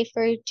LA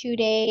for 2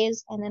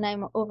 days. And then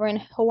I'm over in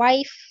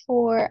Hawaii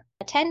for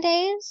 10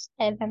 days.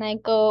 And then I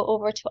go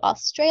over to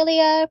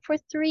Australia for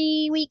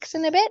 3 weeks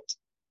and a bit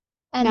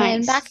and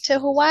then back Nice. to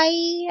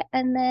Hawaii,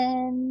 and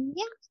then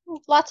yeah,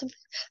 lots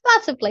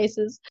of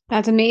places.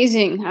 That's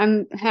amazing.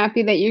 I'm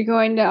happy that you're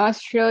going to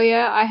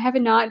Australia. I have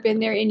not been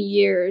there in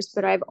years,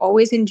 but I've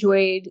always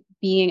enjoyed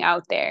being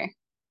out there.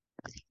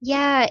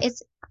 Yeah,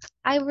 it's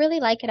I really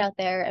like it out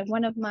there, and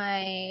one of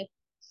my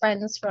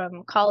friends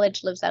from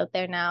college lives out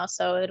there now,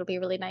 so it'll be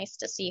really nice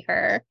to see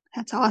her.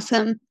 That's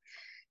awesome.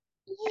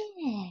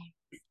 Yeah.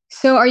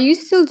 So are you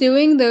still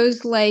doing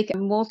those like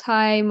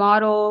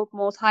multi-model,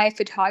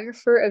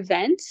 multi-photographer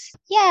events?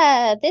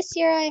 Yeah, this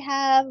year I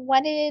have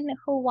one in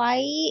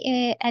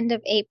Hawaii end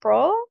of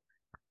April,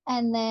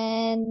 and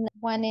then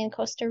one in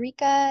Costa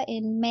Rica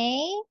in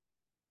May.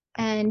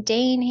 And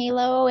Dane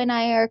Halo and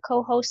I are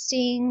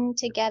co-hosting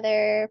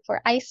together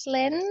for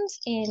Iceland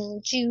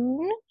in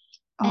June.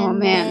 Oh And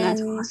man,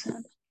 that's then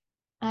awesome.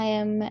 I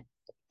am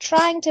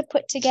trying to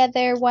put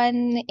together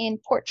one in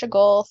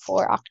Portugal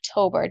for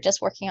October, just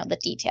working out the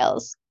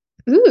details.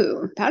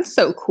 Ooh, that's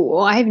so cool.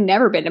 I've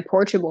never been to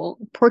Portugal.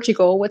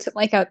 Portugal, what's it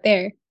like out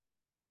there?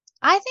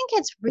 I think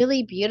it's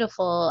really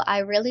beautiful.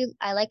 I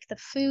like the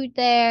food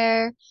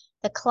there.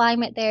 The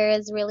climate there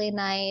is really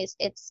nice.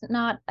 It's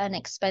not an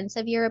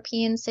expensive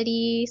European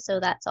city,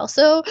 so that's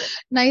also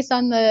nice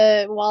on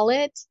the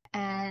wallet.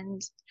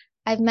 And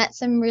I've met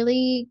some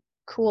really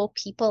cool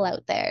people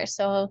out there.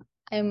 So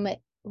I'm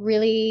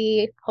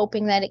really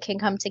hoping that it can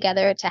come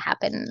together to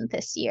happen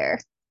this year.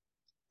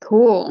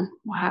 Cool.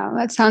 Wow,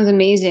 that sounds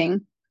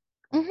amazing.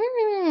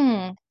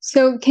 Hmm.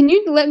 So, can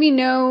you let me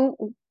know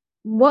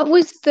what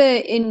was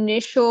the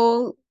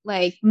initial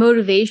like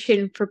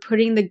motivation for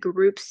putting the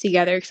groups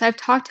together? Because I've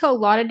talked to a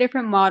lot of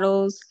different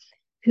models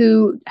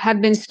who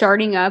have been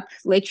starting up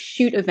like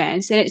shoot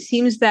events, and it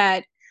seems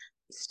that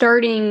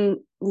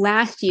starting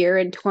last year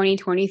in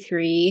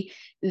 2023,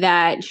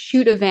 that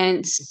shoot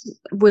events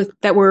with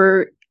that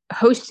were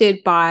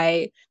hosted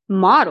by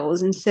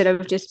models instead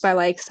of just by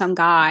like some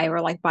guy or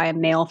like by a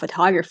male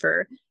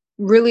photographer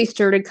really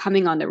started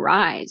coming on the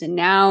rise. And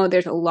now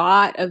there's a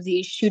lot of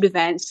these shoot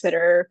events that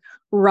are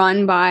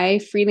run by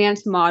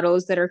freelance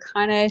models that are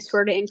kind of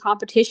sort of in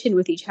competition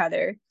with each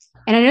other.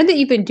 And I know that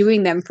you've been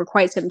doing them for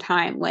quite some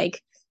time, like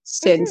Hmm.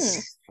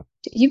 since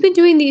you've been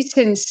doing these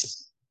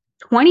since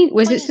 20,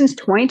 was it 20, since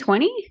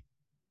 2020?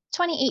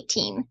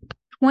 2018.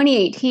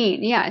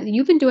 2018. Yeah,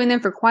 you've been doing them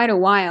for quite a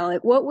while.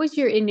 Like, what was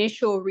your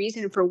initial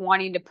reason for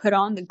wanting to put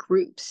on the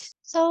groups?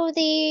 So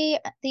the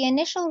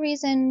initial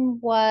reason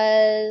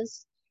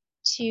was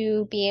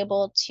to be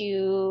able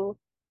to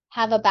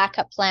have a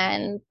backup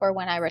plan for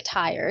when I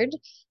retired.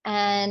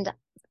 And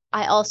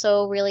I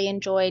also really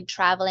enjoyed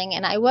traveling,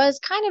 and I was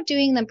kind of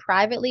doing them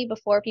privately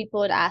before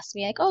people would ask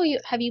me like, "Oh, you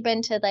have you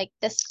been to like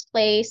this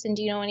place and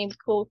do you know any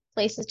cool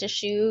places to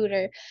shoot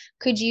or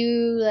could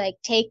you like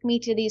take me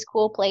to these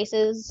cool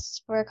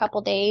places for a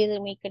couple days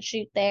and we could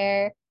shoot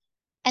there?"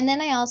 And then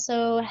I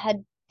also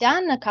had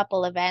done a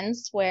couple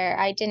events where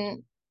I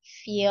didn't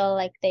feel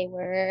like they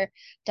were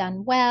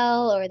done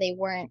well or they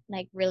weren't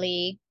like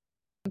really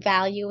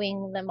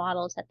valuing the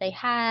models that they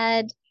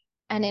had.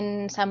 And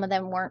in some of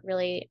them weren't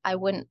really, I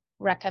wouldn't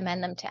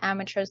recommend them to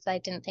amateurs. I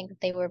didn't think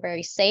that they were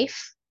very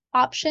safe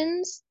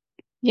options.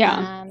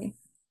 Yeah. Um,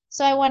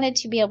 so I wanted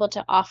to be able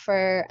to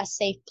offer a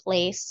safe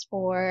place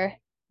for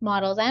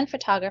models and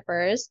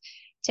photographers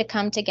to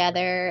come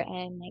together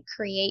and like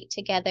create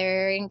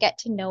together and get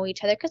to know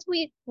each other because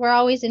we're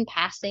always in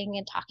passing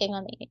and talking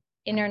on the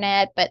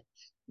internet, but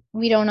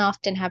we don't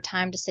often have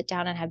time to sit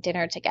down and have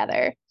dinner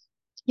together.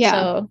 Yeah.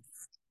 So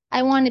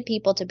I wanted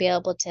people to be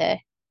able to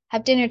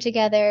have dinner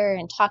together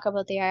and talk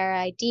about their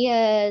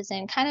ideas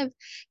and kind of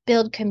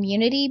build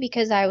community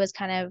because I was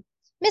kind of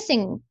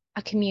missing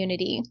a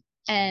community.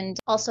 And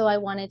also, I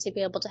wanted to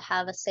be able to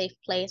have a safe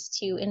place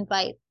to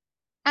invite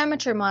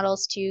amateur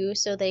models to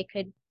so they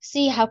could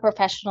see how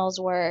professionals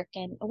work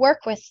and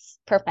work with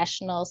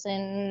professionals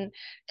and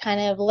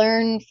kind of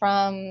learn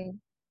from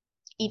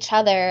each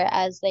other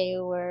as they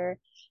were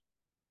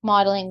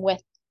modeling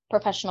with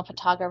professional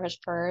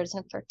photographers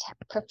and for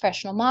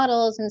professional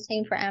models, and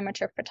same for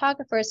amateur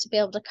photographers to be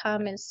able to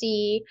come and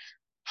see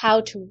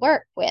how to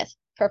work with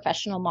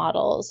professional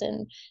models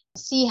and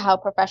see how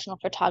professional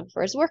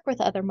photographers work with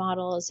other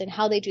models and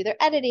how they do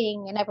their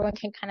editing, and everyone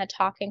can kind of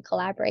talk and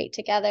collaborate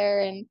together.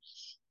 And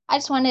I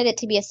just wanted it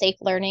to be a safe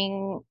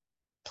learning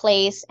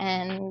place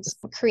and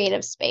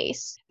creative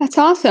space. That's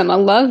awesome. I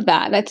love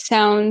that. That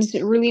sounds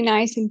really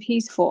nice and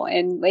peaceful.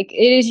 And like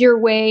it is your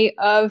way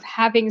of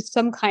having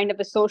some kind of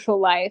a social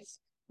life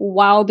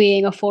while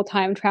being a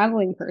full-time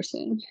traveling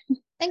person.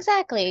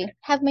 Exactly.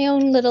 Have my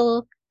own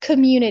little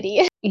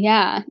community.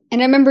 Yeah.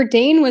 And I remember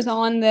Dane was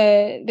on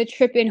the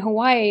trip in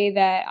Hawaii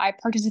that I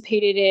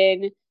participated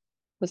in.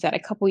 Was that a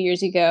couple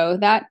years ago?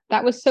 That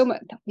was so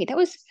much. Wait, that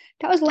was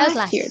That was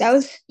last year. That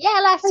was yeah,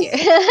 last year.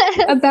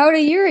 about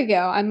a year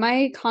ago. And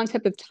my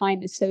concept of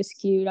time is so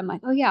skewed. I'm like,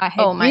 oh yeah,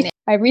 Oh, mine.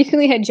 I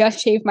recently had just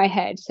shaved my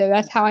head, so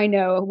that's how I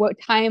know what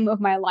time of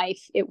my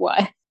life it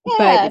was. But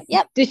Yeah,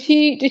 yep. did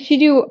she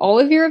do all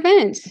of your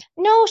events?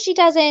 No, she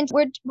doesn't.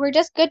 We're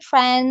just good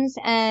friends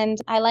and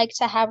I like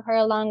to have her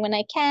along when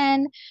I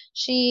can.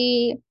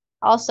 She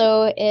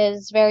also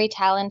is very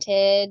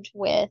talented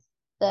with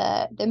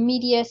the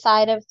media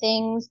side of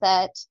things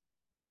that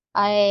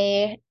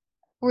I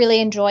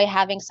really enjoy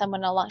having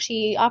someone along.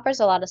 She offers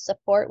a lot of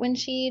support when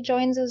she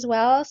joins as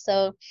well.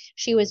 So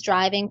she was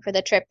driving for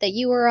the trip that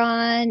you were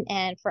on,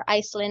 and for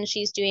Iceland,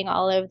 she's doing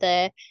all of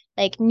the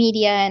like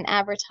media and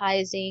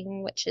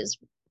advertising, which is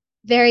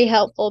very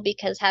helpful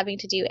because having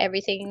to do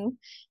everything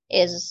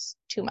is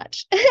too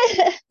much.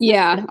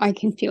 Yeah, I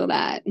can feel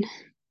that.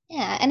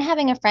 Yeah, and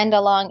having a friend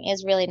along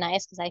is really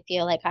nice because I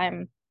feel like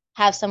I'm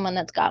have someone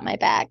that's got my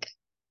back.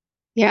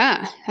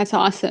 Yeah, that's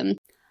awesome.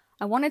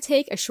 I want to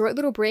take a short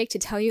little break to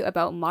tell you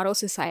about Model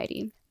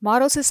Society.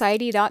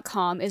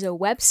 ModelSociety.com is a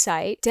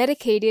website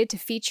dedicated to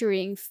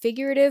featuring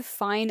figurative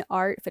fine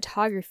art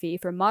photography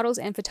for models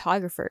and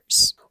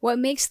photographers. What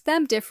makes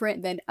them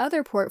different than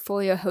other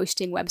portfolio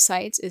hosting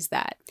websites is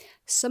that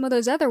some of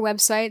those other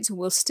websites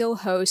will still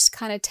host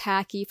kind of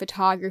tacky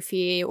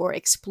photography or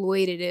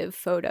exploitative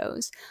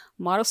photos.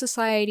 Model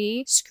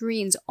Society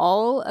screens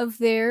all of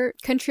their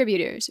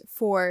contributors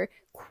for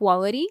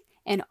quality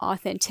and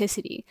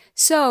authenticity.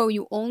 So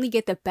you only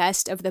get the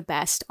best of the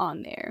best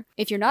on there.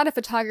 If you're not a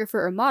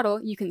photographer or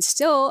model, you can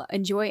still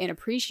enjoy and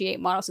appreciate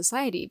Model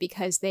Society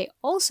because they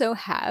also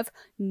have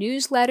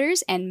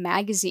newsletters and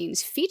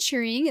magazines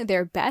featuring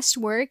their best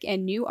work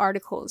and new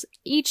articles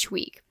each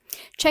week.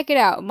 Check it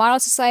out,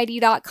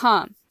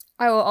 modelsociety.com.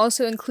 I will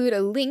also include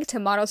a link to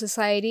Model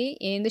Society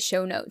in the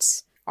show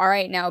notes. All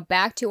right, now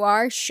back to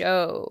our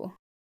show.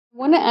 I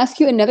want to ask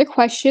you another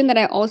question that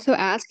I also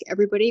ask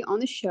everybody on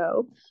the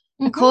show.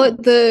 I call Mm-hmm.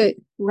 it the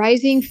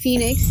rising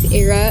phoenix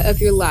era of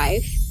your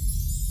life.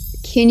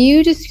 Can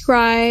you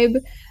describe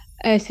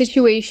a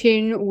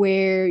situation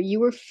where you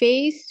were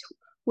faced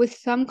with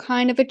some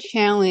kind of a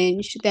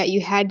challenge that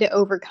you had to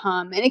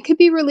overcome? And it could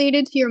be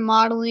related to your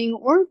modeling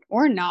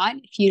or not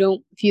if you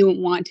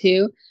don't want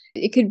to.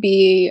 It could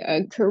be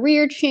a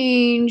career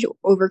change,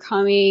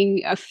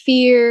 overcoming a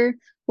fear.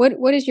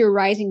 What is your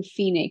rising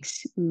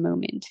phoenix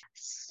moment?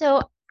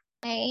 So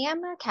I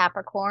am a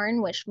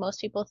Capricorn, which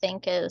most people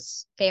think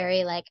is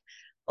very like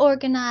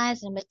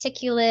organized and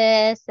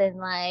meticulous and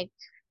like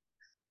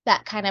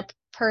that kind of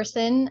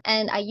person.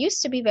 And I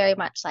used to be very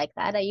much like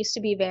that. I used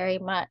to be very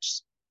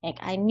much like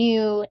I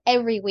knew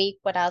every week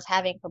what I was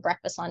having for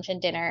breakfast, lunch,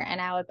 and dinner, and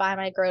I would buy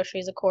my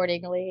groceries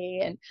accordingly.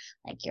 And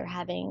like you're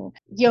having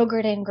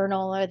yogurt and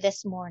granola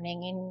this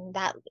morning, and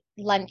that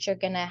lunch you're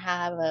gonna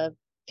have a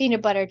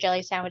peanut butter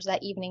jelly sandwich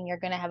that evening, you're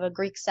going to have a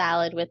Greek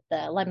salad with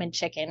the lemon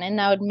chicken. And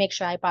I would make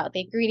sure I bought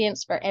the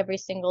ingredients for every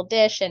single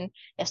dish. And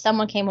if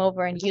someone came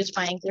over and used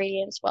my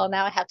ingredients, well,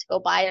 now I have to go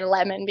buy a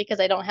lemon because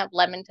I don't have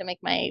lemon to make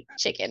my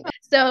chicken.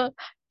 So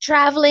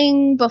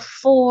traveling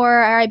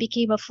before I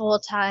became a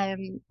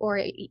full-time or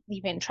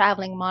even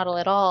traveling model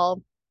at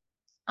all,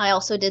 I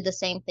also did the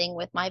same thing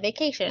with my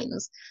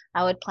vacations.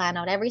 I would plan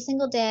out every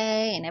single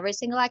day and every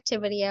single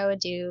activity I would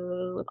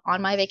do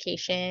on my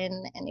vacation,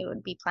 and it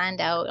would be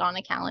planned out on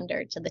a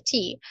calendar to the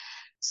T.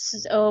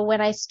 So when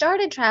I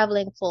started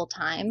traveling full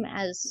time,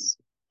 as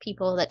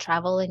people that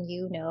travel and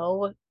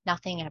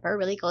nothing ever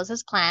really goes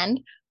as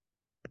planned.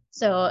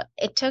 So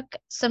it took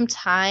some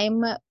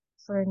time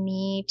for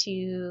me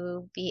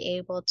to be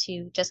able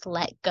to just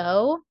let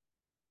go.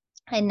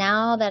 And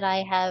now that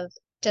I have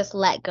just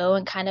let go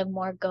and kind of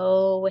more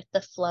go with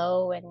the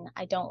flow, and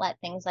I don't let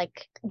things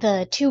like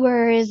the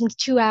tour is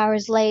 2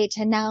 hours late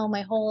and now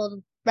my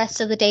whole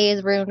rest of the day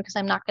is ruined because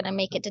I'm not going to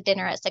make it to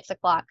dinner at 6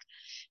 o'clock,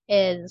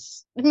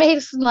 is it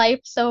makes life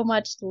so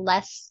much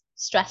less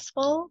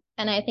stressful.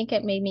 And I think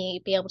it made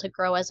me be able to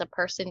grow as a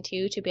person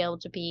too, to be able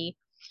to be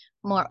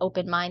more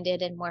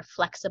open-minded and more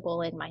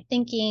flexible in my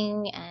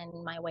thinking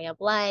and my way of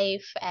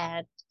life,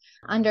 and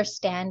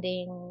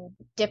understanding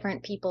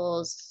different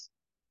people's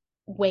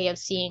way of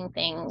seeing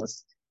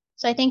things.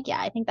 So I think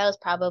that was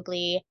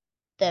probably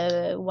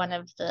the one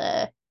of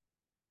the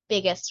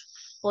biggest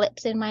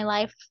flips in my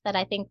life that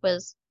I think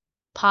was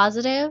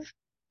positive,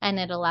 and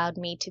it allowed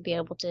me to be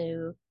able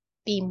to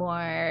be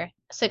more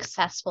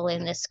successful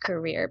in this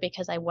career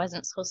because I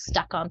wasn't so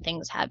stuck on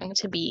things having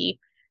to be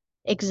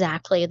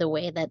exactly the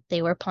way that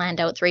they were planned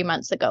out 3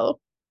 months ago.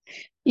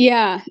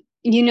 Yeah,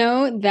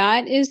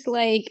 that is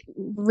like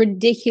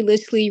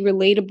ridiculously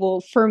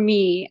relatable for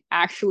me,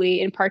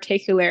 actually, in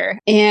particular.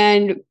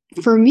 And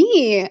for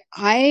me,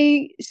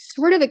 I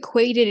sort of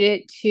equated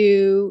it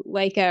to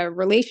like a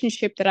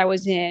relationship that I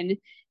was in.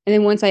 And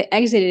then once I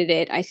exited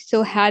it, I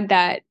still had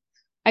that.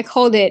 I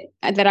called it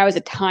that I was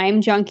a time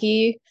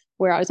junkie,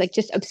 where I was like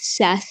just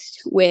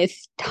obsessed with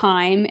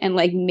time and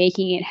like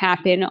making it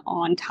happen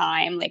on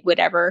time, like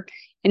whatever.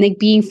 And like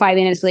being 5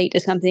 minutes late to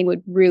something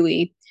would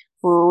really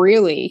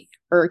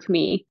irk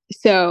me.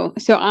 So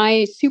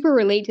I super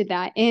relate to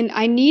that. And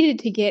I needed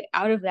to get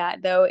out of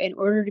that though in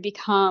order to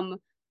become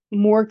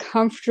more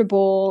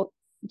comfortable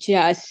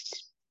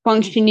just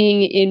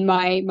functioning in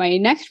my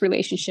next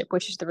relationship,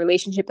 which is the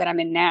relationship that I'm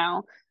in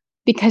now.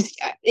 Because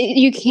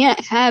you can't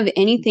have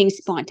anything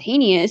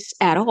spontaneous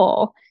at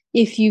all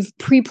if you've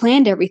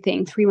pre-planned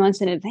everything 3 months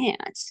in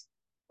advance.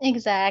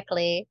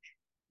 Exactly.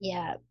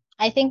 Yeah.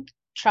 I think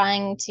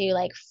trying to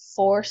like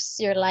force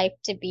your life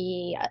to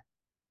be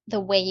the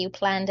way you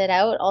planned it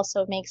out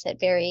also makes it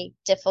very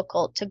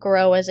difficult to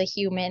grow as a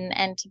human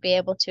and to be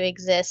able to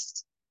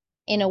exist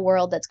in a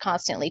world that's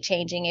constantly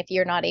changing if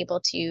you're not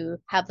able to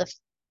have the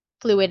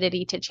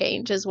fluidity to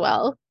change as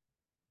well.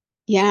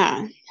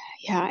 Yeah.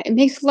 Yeah, it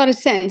makes a lot of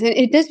sense. And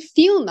it does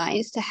feel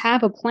nice to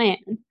have a plan.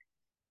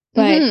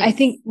 But I Hmm.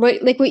 think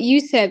what you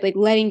said, like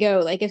letting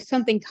go, like if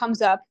something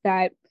comes up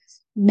that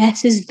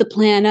messes the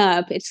plan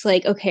up, it's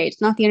like, okay,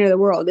 it's not the end of the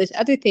world. This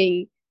other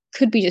thing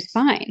could be just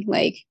fine.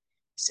 Like,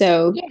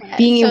 so Yeah.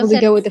 being So able to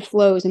instead, go with the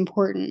flow is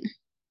important.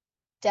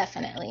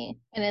 definitely.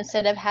 And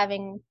instead of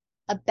having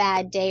a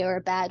bad day or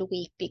a bad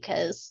week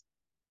because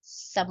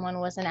someone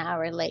was an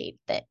hour late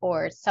that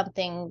or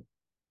something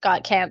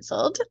got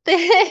canceled,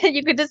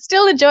 you could just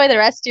still enjoy the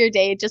rest of your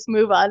day, just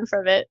move on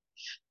from it.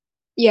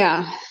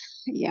 Yeah.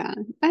 Yeah.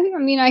 I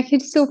mean, I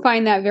could still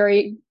find that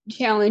very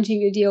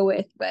challenging to deal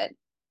with, but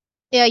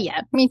Yeah,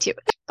 yeah, me too.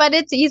 But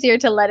it's easier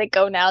to let it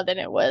go now than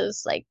it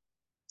was like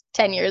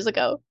 10 years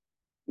ago.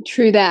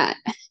 true that.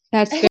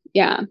 That's very,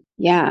 yeah.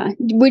 Yeah.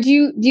 Do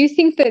you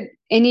think that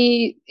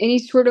any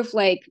sort of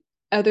like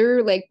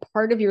other like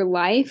part of your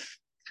life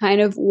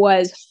kind of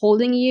was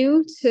holding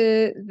you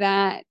to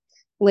that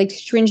like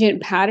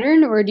stringent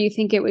pattern, or do you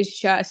think it was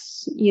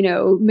just,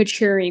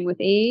 maturing with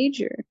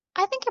age or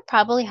I think it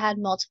probably had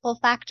multiple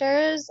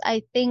factors.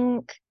 I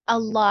think a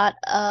lot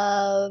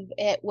of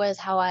it was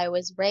how I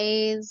was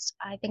raised.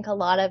 I think a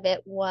lot of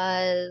it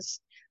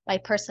was my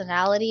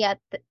personality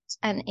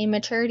and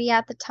immaturity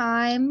at the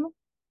time.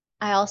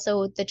 I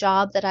also, the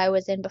job that I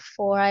was in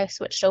before I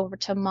switched over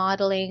to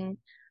modeling,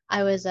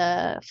 I was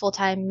a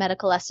full-time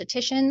medical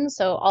esthetician.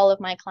 So all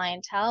of my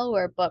clientele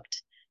were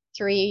booked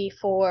 3,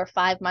 4,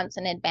 5 months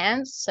in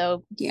advance.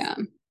 So yeah.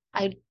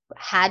 I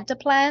had to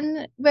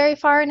plan very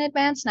far in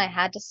advance and I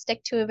had to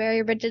stick to a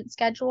very rigid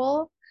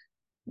schedule.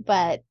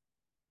 But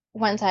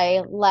once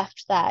I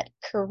left that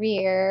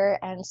career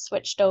and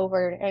switched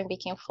over and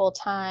became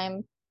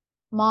full-time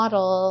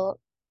model,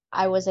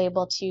 I was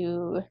able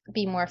to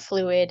be more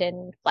fluid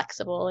and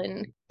flexible,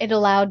 and it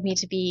allowed me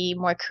to be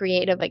more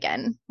creative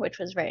again, which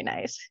was very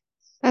nice.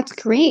 That's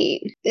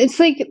great.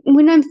 It's like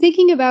when I'm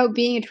thinking about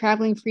being a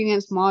traveling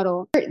freelance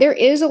model, there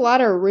is a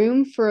lot of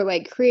room for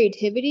like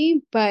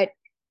creativity, but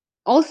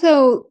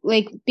also,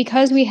 like,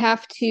 because we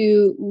have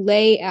to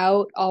lay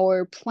out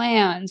our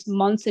plans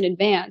months in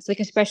advance, like,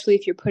 especially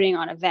if you're putting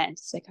on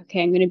events, like,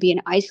 okay, I'm going to be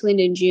in Iceland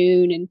in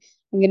June and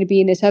I'm going to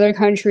be in this other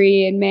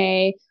country in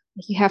May.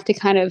 Like, you have to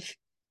kind of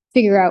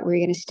figure out where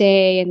you're going to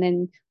stay and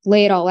then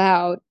lay it all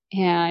out.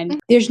 And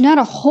there's not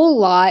a whole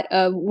lot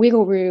of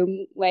wiggle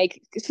room.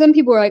 Like, some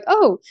people are like,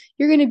 oh,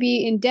 you're going to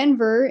be in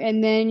Denver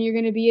and then you're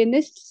going to be in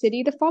this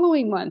city the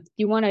following month. Do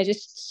you want to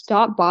just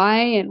stop by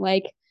and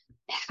like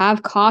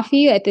have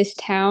coffee at this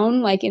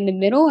town like in the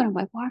middle? And I'm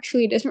like, well,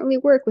 actually, it doesn't really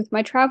work with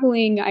my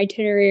traveling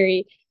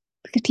itinerary,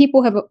 because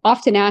people have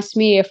often asked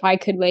me if I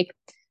could like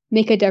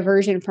make a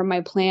diversion from my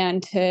plan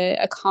to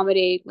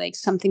accommodate like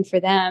something for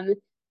them.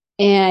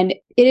 And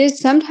it is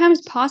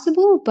sometimes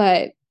possible,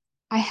 but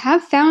I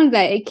have found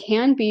that it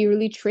can be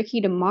really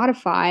tricky to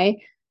modify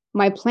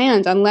my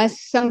plans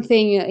unless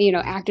something,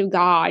 act of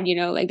God,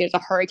 like there's a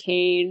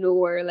hurricane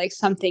or like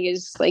something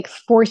is like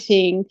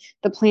forcing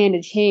the plan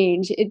to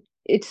change.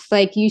 It's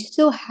like you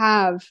still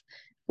have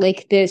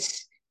like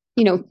this,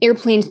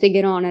 airplanes to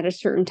get on at a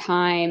certain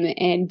time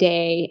and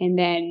day, and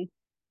then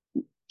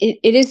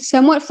it is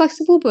somewhat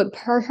flexible, but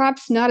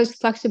perhaps not as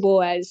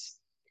flexible as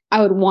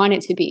I would want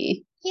it to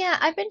be. Yeah,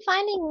 I've been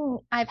finding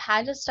I've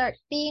had to start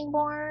being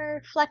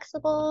more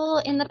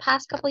flexible in the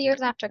past couple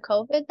years after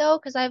COVID though,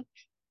 because I've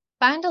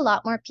found a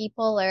lot more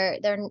people are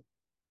they're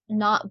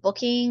not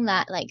booking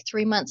that like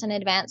 3 months in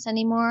advance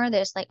anymore.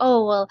 There's like,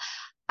 oh, well,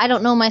 I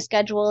don't know my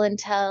schedule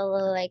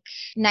until like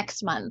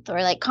next month,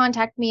 or like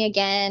contact me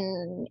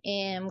again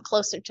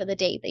closer to the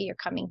date that you're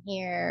coming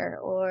here,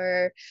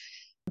 or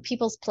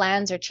people's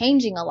plans are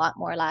changing a lot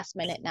more last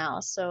minute now.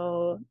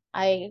 So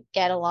I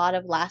get a lot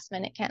of last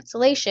minute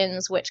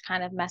cancellations, which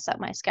kind of mess up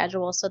my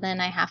schedule. So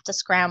then I have to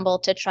scramble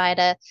to try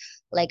to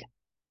like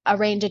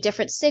arrange a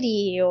different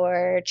city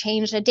or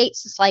change the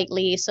dates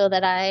slightly so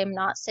that I'm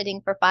not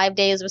sitting for 5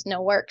 days with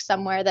no work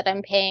somewhere that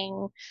I'm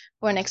paying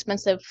for an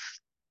expensive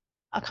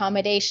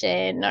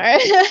accommodation or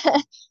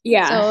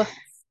Yeah. so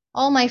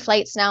all my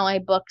flights now I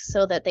book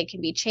so that they can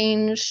be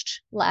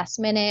changed last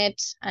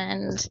minute,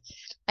 and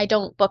I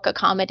don't book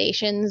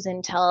accommodations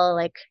until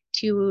like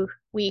 2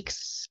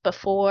 weeks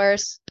before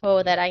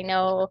so that I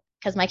know,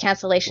 because my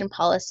cancellation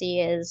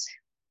policy is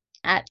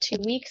at 2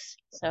 weeks.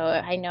 So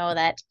I know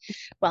that,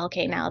 well,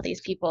 okay, now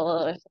these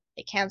people, if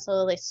they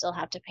cancel, they still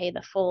have to pay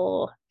the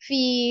full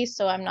fee.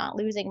 So I'm not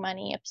losing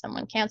money if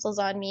someone cancels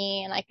on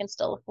me, and I can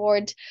still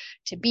afford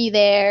to be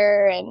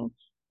there. And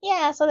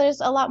yeah, so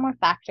there's a lot more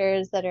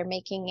factors that are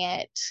making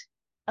it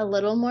a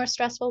little more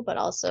stressful, but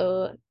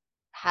also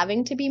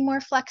having to be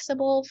more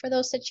flexible for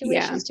those Yeah.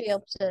 situations to be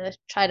able to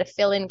try to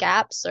fill in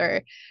gaps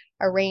or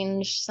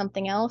arrange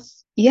something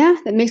else. Yeah,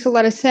 that makes a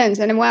lot of sense.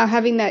 And wow,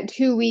 having that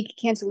 2 week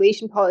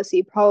cancellation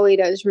policy probably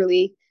does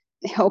really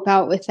help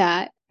out with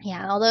that.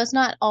 Yeah, although it's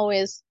not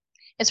always,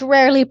 it's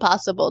rarely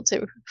possible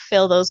to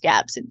fill those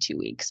gaps in 2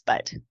 weeks,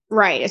 but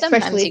Right,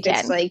 sometimes especially you if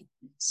it's can. like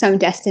some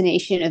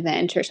destination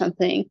event or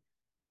something.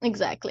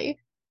 Exactly.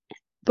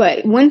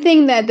 But one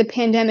thing that the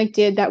pandemic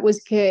did that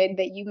was good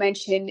that you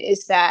mentioned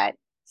is that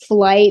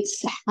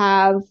flights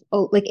have,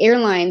 like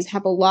airlines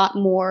have a lot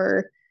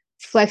more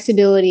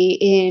flexibility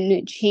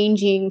in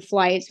changing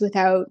flights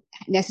without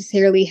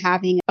necessarily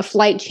having a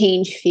flight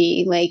change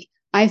fee. Like,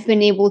 I've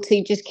been able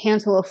to just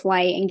cancel a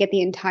flight and get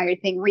the entire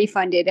thing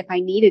refunded if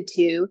I needed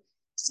to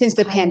since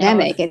the I know.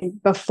 pandemic.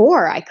 And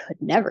before I could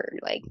never,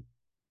 like,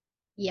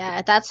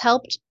 Yeah, that's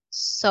helped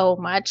so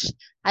much.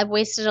 I've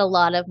wasted a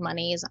lot of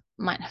money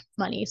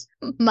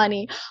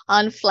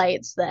on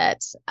flights that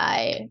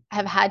I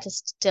have had to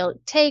still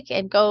take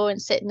and go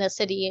and sit in a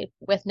city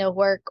with no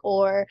work,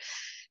 or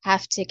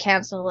have to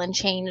cancel and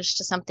change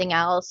to something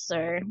else.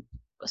 Or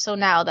so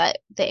now that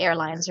the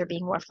airlines are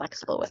being more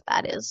flexible with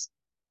that is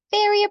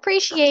very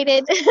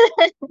appreciated.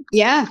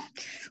 yeah.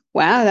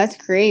 Wow, that's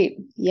great.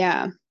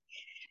 Yeah.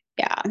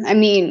 Yeah. I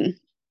mean,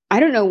 I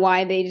don't know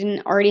why they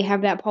didn't already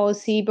have that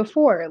policy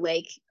before.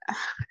 Like,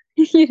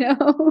 you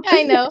know,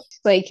 I know.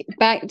 like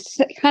back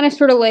kind of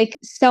sort of like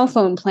cell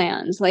phone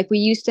plans. Like, we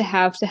used to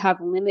have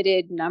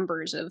limited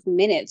numbers of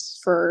minutes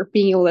for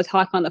being able to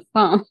talk on the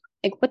phone.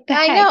 Like, what the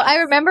I heck? know. I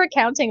remember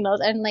counting those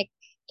and like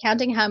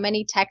counting how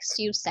many texts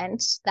you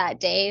sent that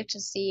day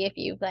to see if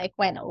you like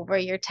went over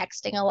your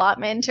texting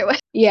allotment or what.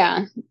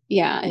 Yeah.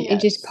 Yeah. And Yeah.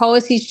 just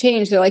policies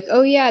change. They're like,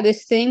 oh, yeah,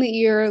 this thing that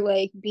you're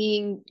like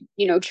being,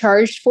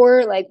 charged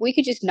for, like, we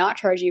could just not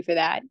charge you for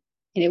that.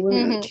 And it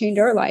wouldn't really Hmm. change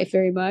our life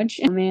very much.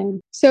 Oh,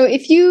 man. So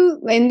if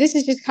you, and this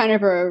is just kind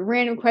of a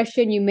random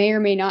question, you may or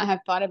may not have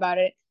thought about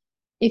it.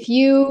 If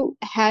you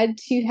had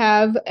to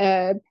have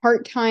a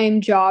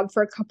part-time job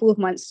for a couple of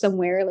months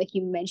somewhere, like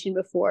you mentioned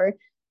before,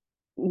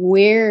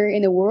 where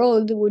in the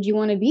world would you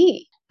want to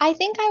be? I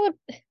think I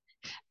would,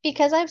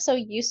 because I'm so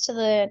used to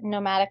the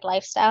nomadic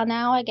lifestyle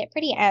now, I get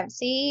pretty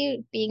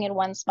antsy being in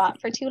one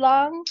spot for too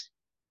long.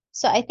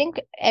 So I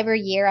think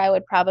every year I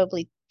would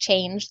probably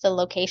change the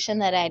location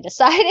that I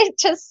decided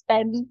to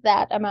spend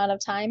that amount of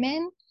time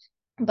in.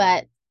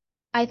 But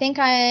I think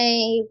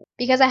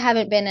because I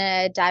haven't been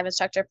a dive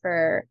instructor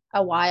for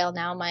a while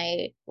now,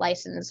 my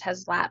license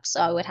has lapsed,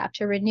 so I would have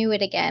to renew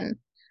it again.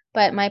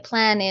 But my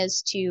plan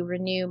is to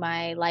renew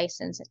my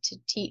license to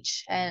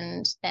teach,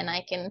 and then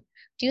I can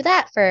do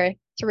that for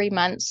 3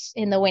 months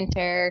in the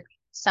winter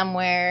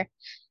somewhere.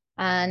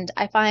 And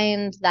I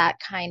find that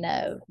kind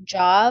of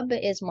job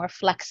is more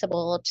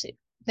flexible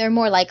they're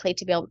more likely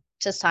to be able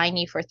to sign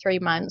you for 3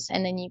 months,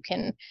 and then you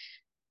can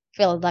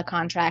fill the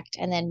contract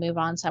and then move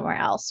on somewhere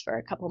else for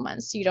a couple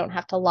months. You don't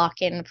have to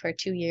lock in for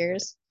 2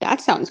 years. That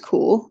sounds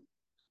cool.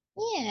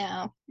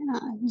 Yeah. Yeah.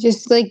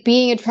 Just like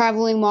being a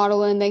traveling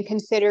model and then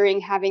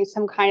considering having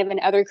some kind of an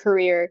other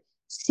career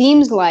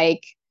seems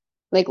like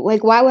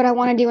why would I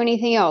want to do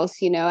anything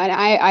else, you know? And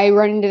I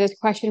run into this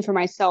question for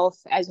myself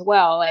as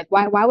well. Like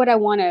why would I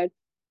want to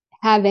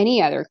have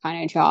any other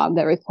kind of job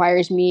that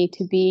requires me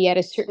to be at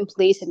a certain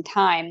place and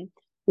time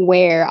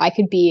where I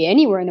could be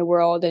anywhere in the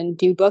world and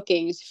do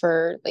bookings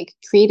for like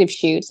creative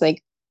shoots?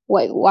 Like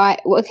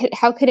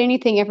how could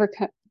anything ever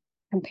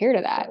compare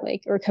to that?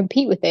 Like or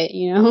compete with it,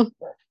 you know?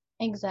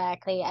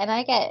 Exactly. And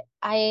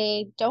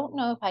I don't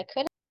know if I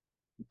could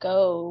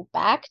go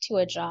back to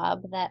a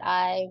job that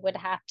I would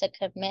have to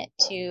commit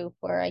to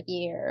for a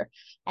year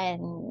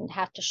and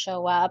have to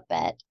show up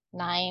at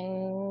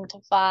 9 to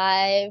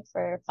 5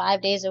 for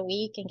 5 days a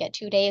week and get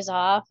 2 days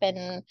off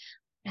and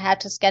have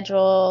to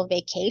schedule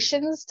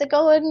vacations to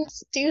go and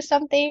do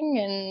something.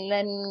 And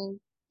then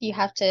you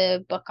have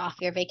to book off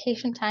your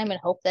vacation time and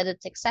hope that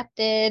it's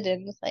accepted.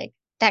 And it's like,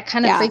 that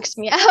kind of Yeah. freaks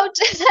me out.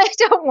 I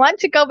don't want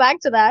to go back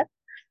to that.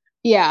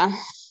 Yeah.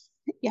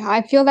 Yeah,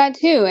 I feel that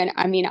too. And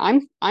I mean,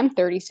 I'm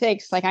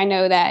 36. Like I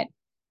know that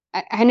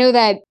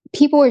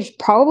people are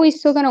probably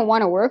still going to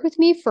want to work with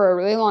me for a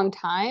really long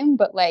time,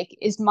 but like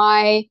is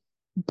my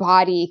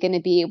body going to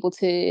be able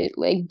to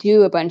like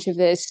do a bunch of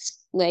this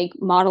like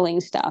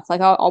modeling stuff? Like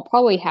I'll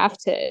probably have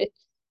to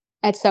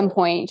at some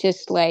point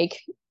just like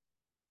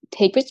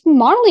take but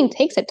modeling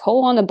takes a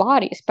toll on the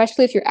body,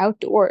 especially if you're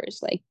outdoors,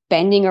 like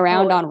bending Oh,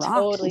 around it on rocks and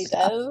totally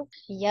stuff. does.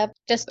 Yep.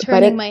 Just But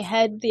turning it my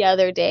head the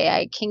other day,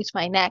 I kinked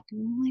my neck.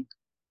 And I'm like,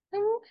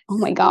 oh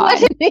my what God.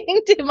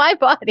 to my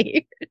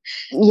body?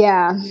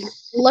 Yeah.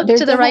 Look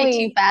There's to the right too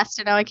definitely fast,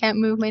 and now I can't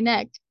move my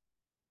neck.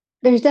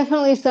 there's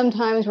definitely some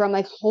times where I'm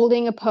like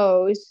holding a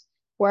pose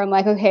where I'm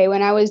like, okay,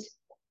 when I was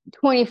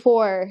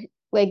 24,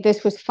 like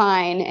this was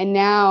fine. And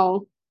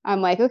now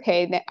I'm like,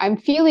 okay, I'm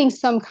feeling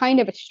some kind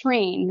of a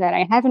strain that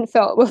I haven't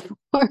felt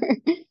before.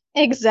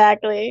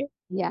 Exactly.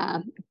 Yeah.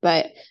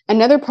 But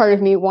another part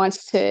of me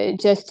wants to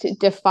just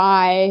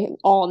defy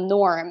all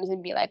norms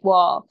and be like,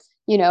 well,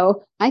 you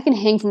know, I can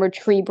hang from a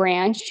tree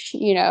branch,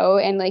 you know,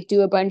 and like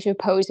do a bunch of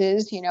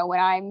poses, you know, when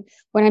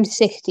I'm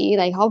 60,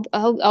 like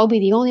I'll be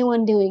the only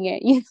one doing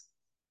it.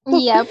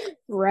 Yep.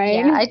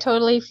 Right? Yeah, I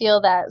totally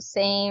feel that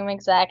same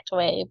exact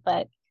way,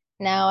 but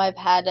now I've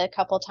had a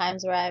couple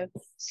times where I've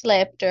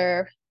slipped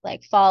or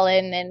like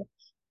fallen, and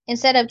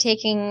instead of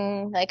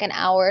taking like an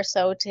hour or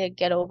so to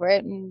get over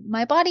it,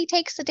 my body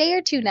takes a day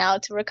or two now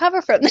to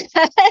recover from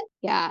that.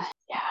 Yeah.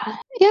 Yeah.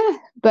 Yeah.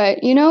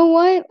 But you know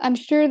what? I'm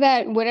sure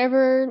that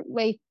whatever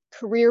like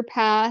career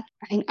path,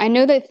 I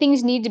know that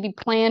things need to be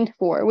planned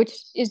for, which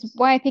is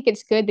why I think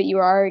it's good that you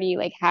already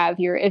like have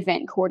your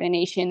event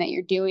coordination that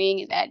you're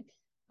doing that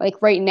like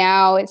right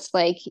now it's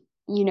like,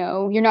 you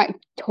know, you're not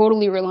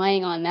totally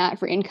relying on that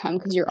for income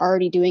because you're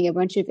already doing a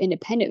bunch of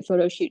independent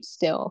photo shoots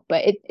still.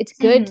 But it's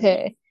good hmm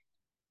to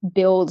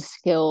build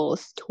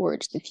skills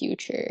towards the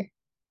future.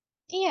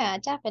 Yeah,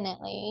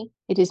 definitely.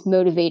 It is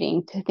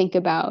motivating to think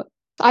about.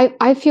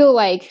 I feel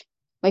like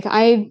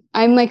I'm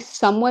like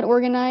somewhat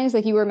organized.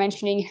 Like you were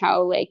mentioning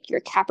how like you're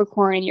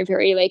Capricorn and you're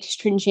very like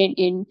stringent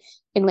in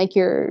like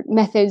your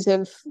methods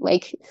of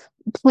like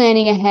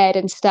planning ahead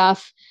and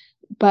stuff.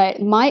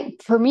 But my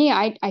for me,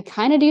 I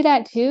kind of do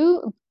that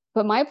too.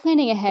 But my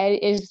planning ahead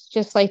is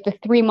just like the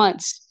 3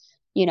 months.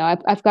 You know,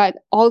 I've got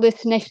all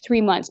this next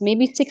 3 months,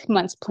 maybe 6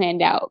 months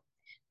planned out.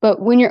 But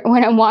when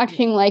I'm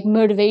watching like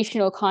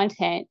motivational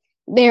content,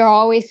 they're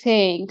always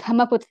saying, come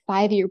up with a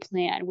 5 year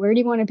plan. Where do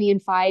you want to be in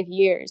 5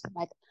 years? I'm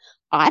like,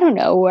 I don't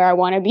know where I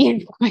want to be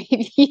in 5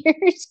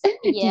 years. Do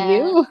Yeah.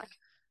 you?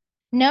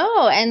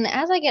 No, and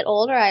as I get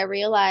older, I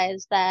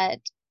realize that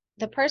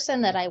the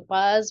person that I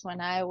was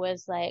when I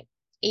was like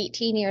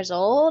 18 years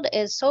old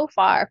is so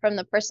far from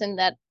the person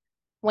that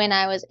when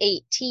I was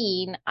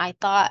 18, I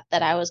thought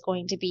that I was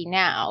going to be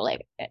now.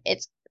 Like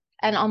it's,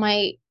 and all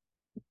my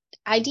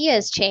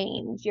ideas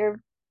change, your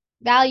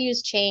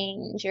values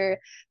change, your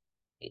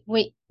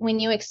when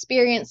you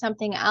experience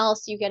something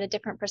else, you get a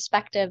different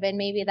perspective, and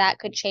maybe that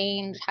could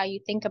change how you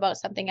think about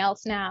something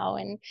else now.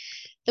 And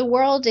the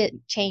world, it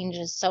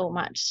changes so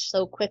much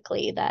so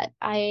quickly that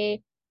I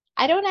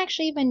don't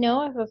actually even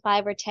know if a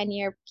 5 or 10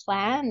 year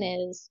plan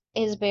is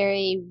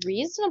very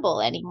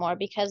reasonable anymore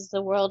because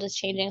the world is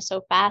changing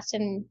so fast,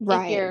 and if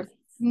Right. you're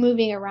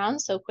moving around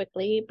so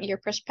quickly, your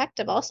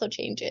perspective also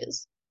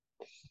changes.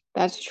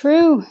 That's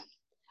true.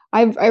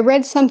 I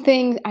read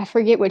something, I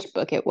forget which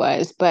book it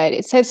was, but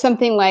it said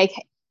something like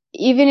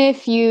even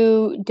if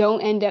you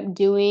don't end up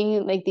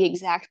doing like the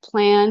exact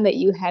plan that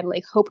you had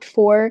like hoped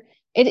for,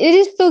 it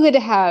is still good to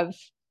have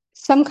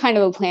some kind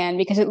of a plan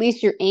because at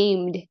least you're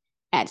aimed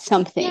at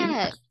something.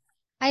 Yeah,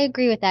 I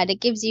agree with that.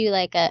 It gives you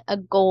like a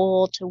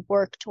goal to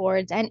work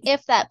towards. And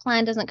if that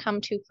plan doesn't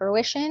come to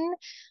fruition,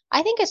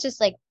 I think it's just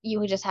like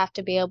you would just have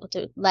to be able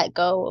to let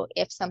go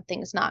if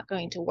something's not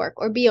going to work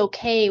or be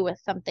okay with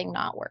something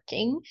not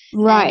working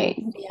and Right.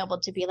 be able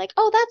to be like,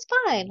 oh, that's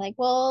fine. Like,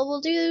 well,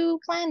 we'll do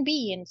plan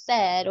B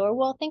instead, or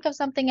we'll think of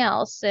something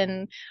else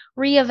and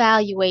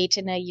reevaluate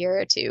in a year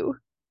or two.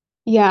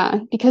 Yeah,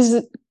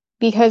 because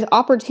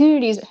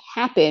opportunities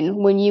happen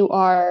when you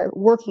are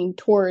working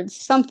towards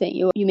something.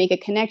 You make a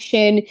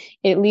connection,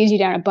 it leads you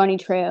down a bunny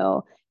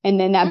trail, and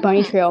then that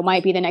bunny Mhm. trail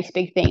might be the next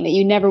big thing that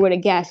you never would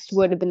have guessed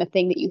would have been the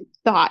thing that you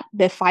thought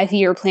the 5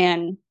 year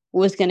plan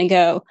was going to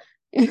go.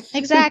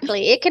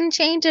 Exactly. It can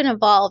change and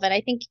evolve, and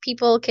I think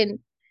people can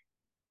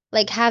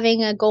like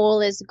having a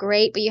goal is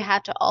great, but you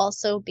have to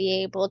also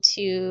be able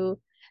to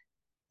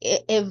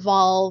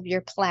evolve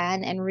your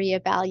plan and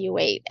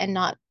reevaluate and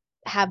not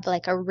have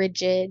like a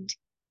rigid,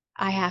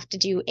 I have to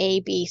do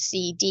A, B,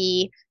 C,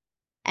 D,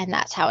 and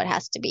that's how it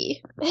has to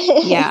be.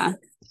 Yeah.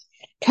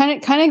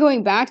 Kind of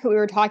going back to what we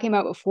were talking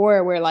about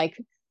before, where like,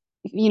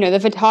 the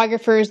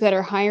photographers that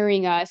are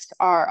hiring us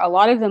are a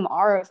lot of them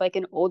are of like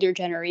an older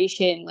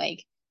generation,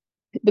 like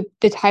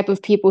the type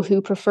of people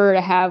who prefer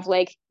to have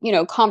like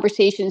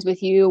conversations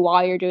with you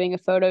while you're doing a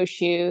photo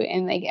shoot,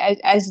 and like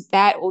as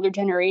that older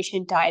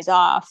generation dies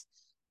off,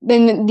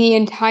 then the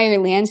entire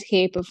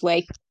landscape of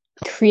like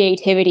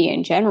creativity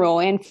in general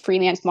and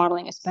freelance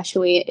modeling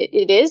especially,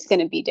 it is going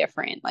to be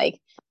different. Like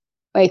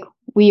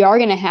we are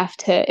going to have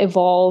to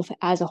evolve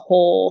as a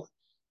whole,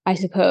 I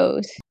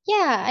suppose.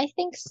 Yeah, I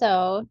think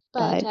so.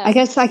 But But I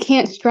guess I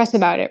can't stress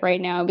about it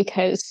right now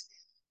because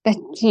that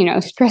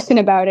stressing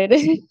about it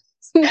is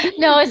no,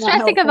 not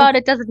stressing helpful. about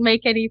it doesn't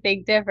make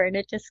anything different.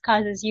 It just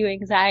causes you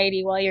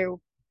anxiety while you're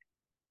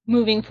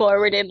moving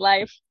forward in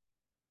life.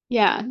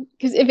 Yeah,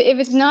 because if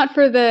it's not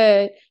for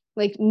the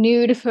like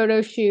nude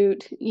photo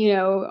shoot,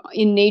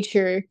 in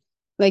nature,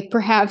 like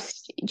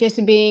perhaps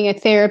just being a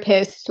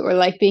therapist or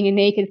like being a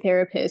naked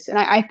therapist, and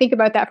I think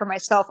about that for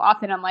myself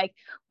often. I'm like,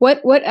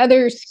 what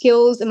other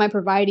skills am I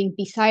providing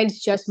besides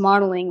just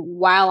modeling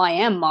while I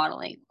am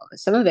modeling?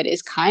 Some of it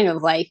is kind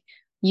of like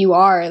you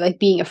are like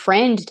being a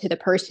friend to the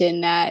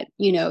person that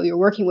you're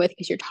working with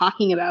because you're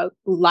talking about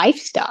life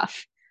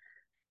stuff.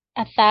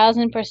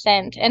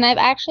 1,000%. And I've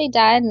actually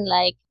done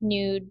like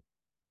nude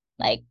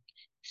like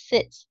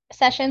sit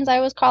sessions, I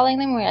was calling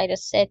them, where I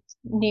just sit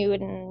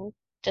nude and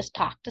just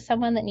talk to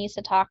someone that needs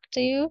to talk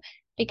to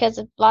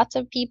because lots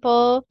of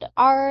people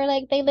are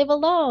like they live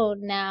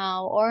alone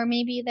now, or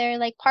maybe their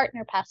like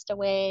partner passed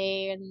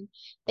away and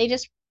they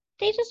just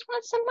they just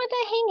want someone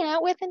to hang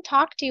out with and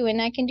talk to,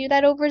 and I can do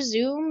that over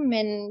Zoom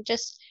and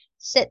just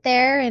sit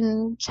there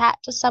and chat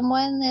to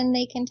someone and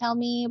they can tell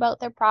me about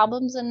their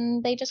problems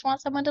and they just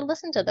want someone to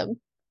listen to them.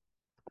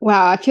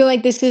 Wow, I feel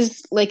like this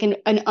is like an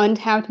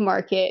untapped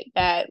market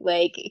that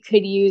like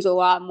could use a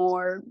lot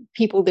more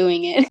people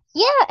doing it.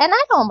 Yeah, and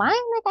I don't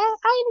mind. Like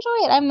I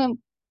enjoy it. I'm a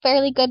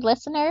fairly good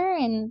listener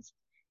and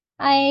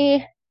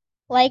I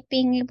like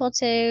being able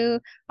to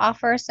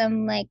offer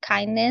some like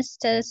kindness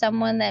to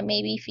someone that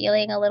may be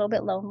feeling a little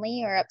bit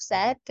lonely or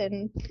upset.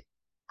 And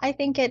I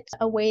think it's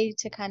a way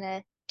to kind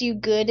of do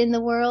good in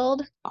the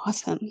world.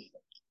 Awesome.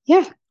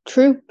 Yeah,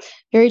 true.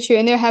 Very true.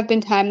 And there have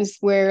been times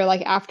where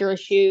like after a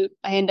shoot,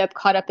 I end up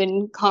caught up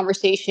in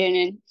conversation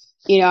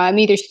and I'm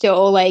either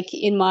still like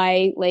in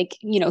my like,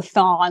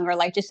 thong or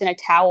like just in a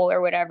towel or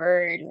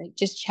whatever, and, like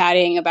just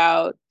chatting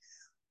about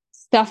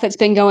stuff that's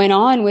been going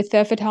on with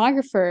the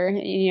photographer,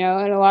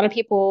 and a lot of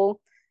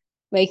people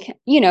like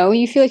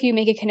you feel like you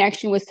make a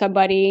connection with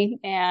somebody,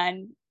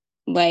 and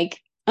like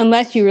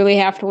unless you really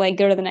have to like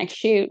go to the next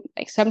shoot,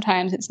 like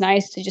sometimes it's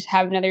nice to just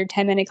have another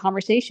 10-minute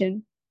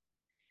conversation.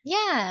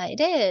 Yeah,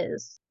 it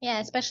is. Yeah,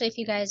 especially if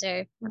you guys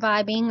are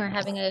vibing or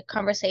having a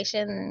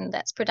conversation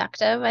that's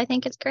productive. I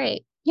think it's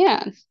great.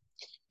 Yeah,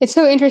 it's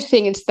so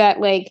interesting. It's that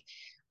like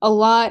a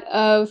lot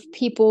of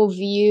people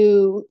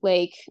view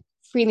like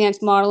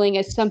freelance modeling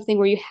as something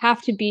where you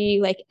have to be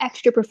like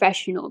extra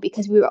professional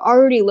because we were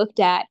already looked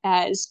at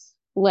as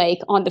like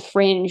on the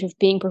fringe of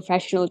being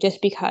professional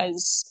just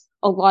because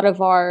a lot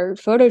of our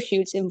photo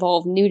shoots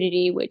involve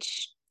nudity,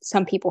 which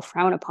some people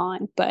frown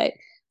upon. But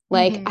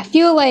like I Hmm.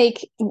 feel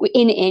like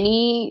in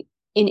any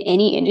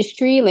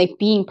industry, like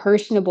being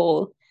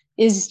personable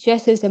is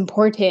just as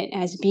important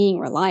as being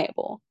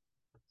reliable.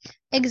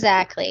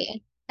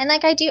 Exactly. And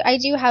like I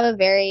do have a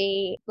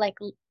very like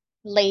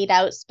laid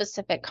out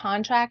specific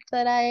contract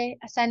that I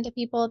send to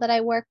people that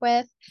I work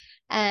with.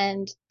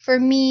 And for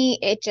me,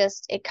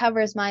 it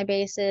covers my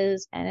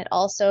bases and it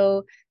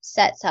also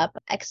sets up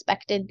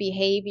expected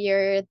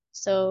behavior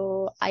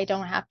so I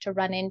don't have to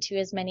run into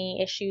as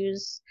many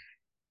issues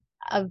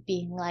of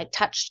being like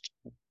touched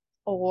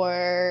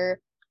or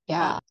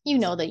Yeah. you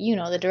know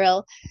the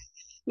drill. So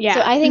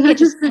Yeah. I think it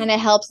just kind of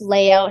helps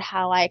lay out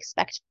how I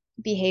expect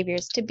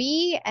behaviors to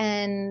be.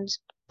 And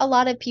a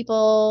lot of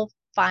people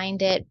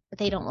find it, but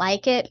they don't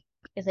like it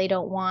because they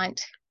don't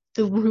want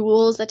the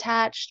rules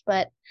attached.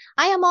 But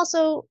I am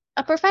also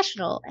a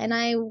professional and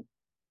I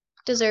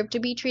deserve to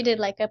be treated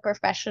like a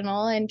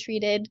professional and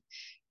treated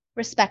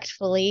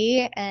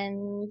respectfully.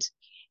 And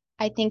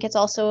I think it's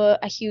also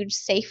a huge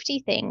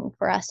safety thing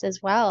for us as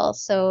well.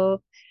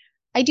 So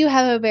I do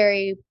have a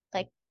very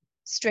like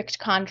strict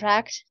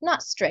contract.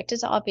 Not strict,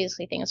 it's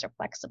obviously things are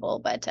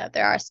flexible, but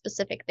there are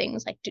specific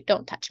things like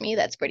don't touch me.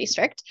 That's pretty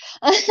strict.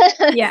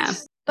 Yeah.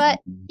 But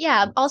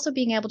yeah, also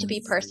being able to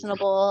be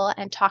personable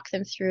and talk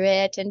them through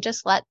it and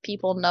just let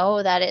people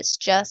know that it's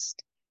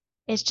just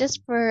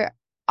for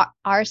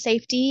our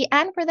safety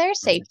and for their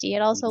safety.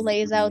 It also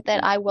lays out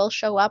that I will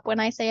show up when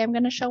I say I'm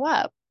going to show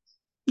up.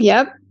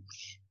 Yep.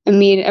 I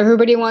mean,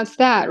 everybody wants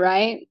that,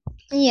 right?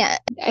 Yeah,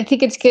 I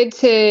think it's good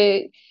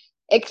to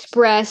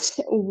express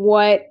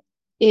what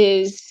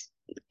is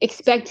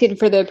expected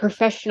for the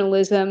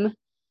professionalism.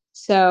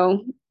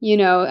 So,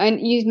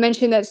 and you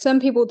mentioned that some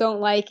people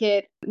don't like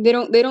it. They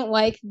don't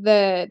like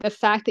the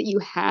fact that you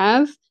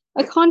have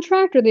a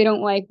contract, or they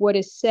don't like what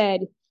is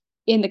said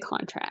in the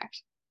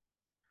contract.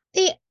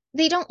 they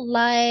they don't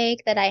like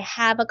that I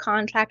have a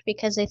contract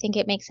because they think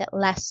it makes it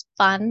less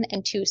fun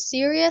and too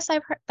serious.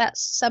 I've heard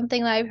that's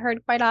something that I've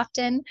heard quite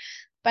often.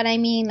 But I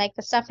mean, like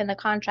the stuff in the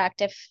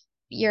contract, if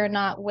you're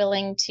not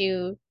willing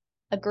to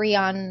agree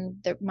on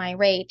my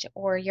rate,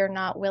 or you're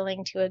not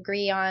willing to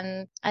agree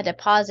on a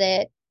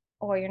deposit,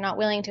 or you're not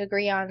willing to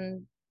agree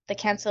on the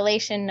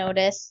cancellation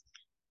notice,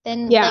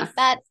 then like Yeah.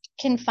 that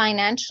can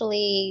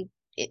financially,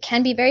 it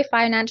can be very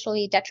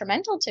financially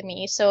detrimental to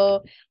me.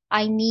 So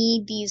I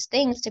need these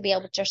things to be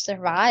able to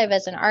survive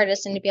as an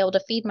artist and to be able to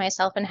feed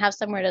myself and have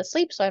somewhere to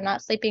sleep so I'm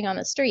not sleeping on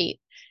the street.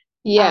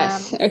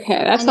 Yes. Um,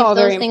 Okay. That's and if all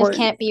very those things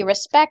important. can't be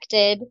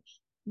respected,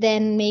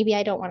 then maybe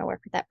I don't want to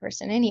work with that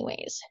person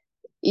anyways.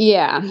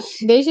 Yeah.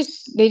 They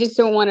just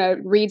don't want to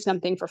read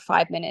something for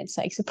 5 minutes,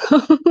 I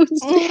suppose.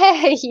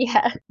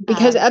 Yeah.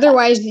 Because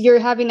otherwise you're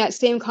having that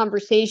same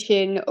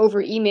conversation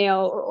over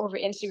email or over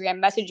Instagram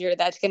Messenger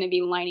that's going to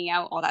be lining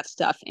out all that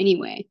stuff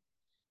anyway.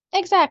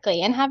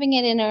 Exactly. And having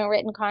it in a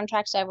written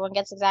contract so everyone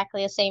gets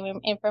exactly the same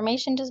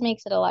information just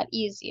makes it a lot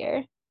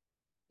easier.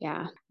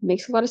 Yeah,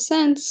 makes a lot of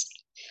sense.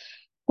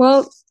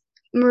 Well,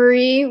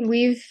 Marie,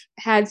 we've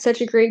had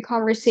such a great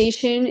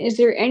conversation. Is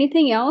there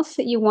anything else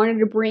that you wanted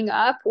to bring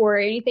up, or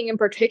anything in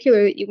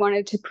particular that you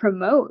wanted to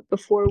promote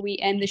before we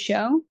end the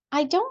show?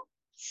 I don't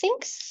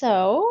think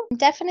so.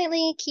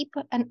 Definitely keep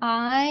an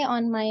eye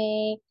on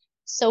my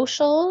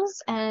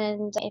socials,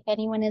 and if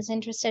anyone is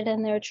interested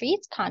in the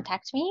retreats,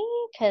 contact me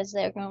because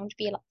they're going to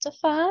be lots of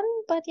fun.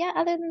 But yeah,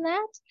 other than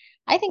that,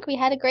 I think we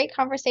had a great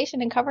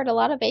conversation and covered a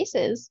lot of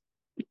bases.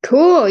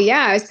 Cool.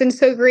 Yeah, it's been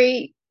so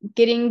great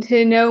getting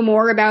to know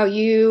more about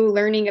you,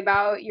 learning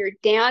about your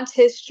dance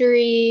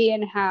history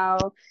and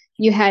how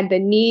you had the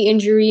knee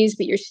injuries,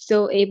 but you're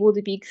still able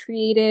to be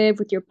creative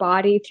with your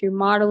body through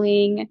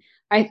modeling.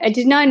 I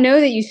did not know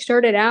that you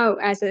started out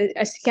as a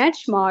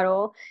sketch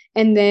model,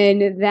 and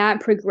then that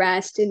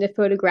progressed into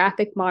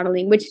photographic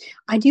modeling, which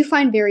I do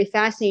find very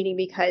fascinating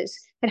because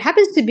it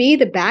happens to be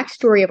the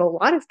backstory of a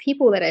lot of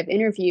people that I've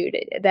interviewed.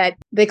 That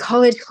the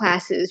college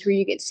classes where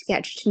you get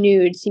sketched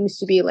nude seems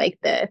to be like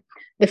the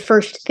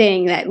first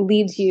thing that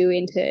leads you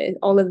into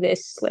all of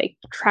this like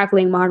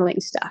traveling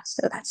modeling stuff.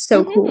 So that's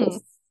so cool. Mm-hmm.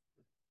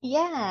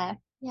 Yeah,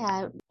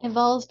 yeah,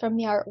 evolves from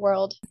the art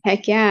world.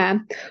 Heck yeah.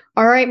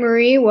 All right,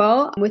 Marie.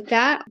 Well, with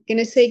that, I'm going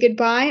to say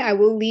goodbye. I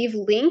will leave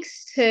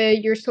links to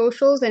your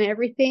socials and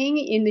everything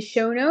in the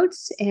show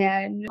notes,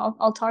 and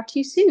I'll talk to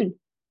you soon.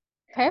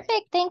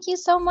 Perfect. Thank you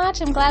so much.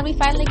 I'm glad we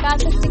finally got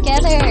this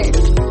together.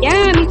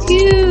 Yeah, me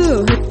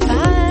too.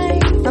 Bye.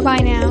 Bye bye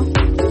now.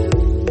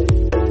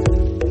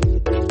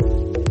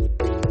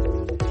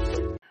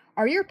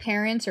 Are your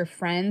parents or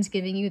friends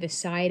giving you the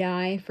side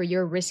eye for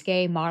your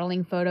risque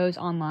modeling photos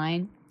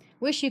online?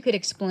 Wish you could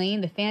explain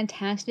the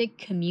fantastic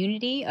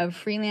community of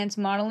freelance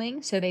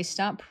modeling so they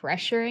stop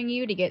pressuring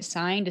you to get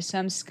signed to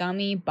some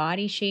scummy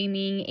body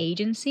shaming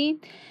agency?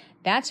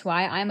 That's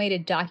why I made a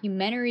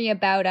documentary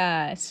about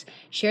us.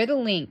 Share the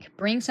link,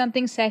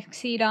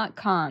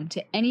 bringsomethingsexy.com,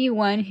 to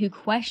anyone who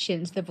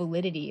questions the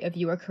validity of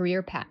your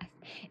career path.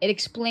 It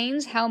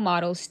explains how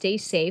models stay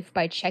safe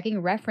by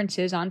checking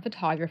references on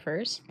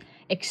photographers,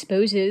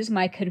 exposes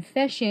my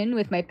confession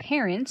with my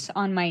parents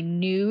on my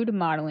nude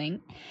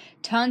modeling,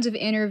 tons of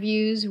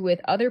interviews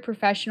with other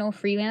professional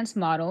freelance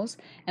models,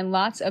 and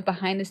lots of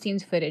behind the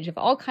scenes footage of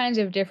all kinds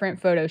of different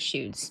photo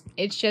shoots.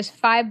 It's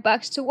just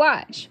 $5 to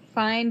watch.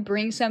 Find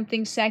Bring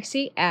Something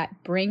Sexy at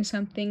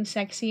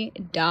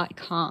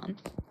bringsomethingsexy.com.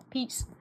 Peace.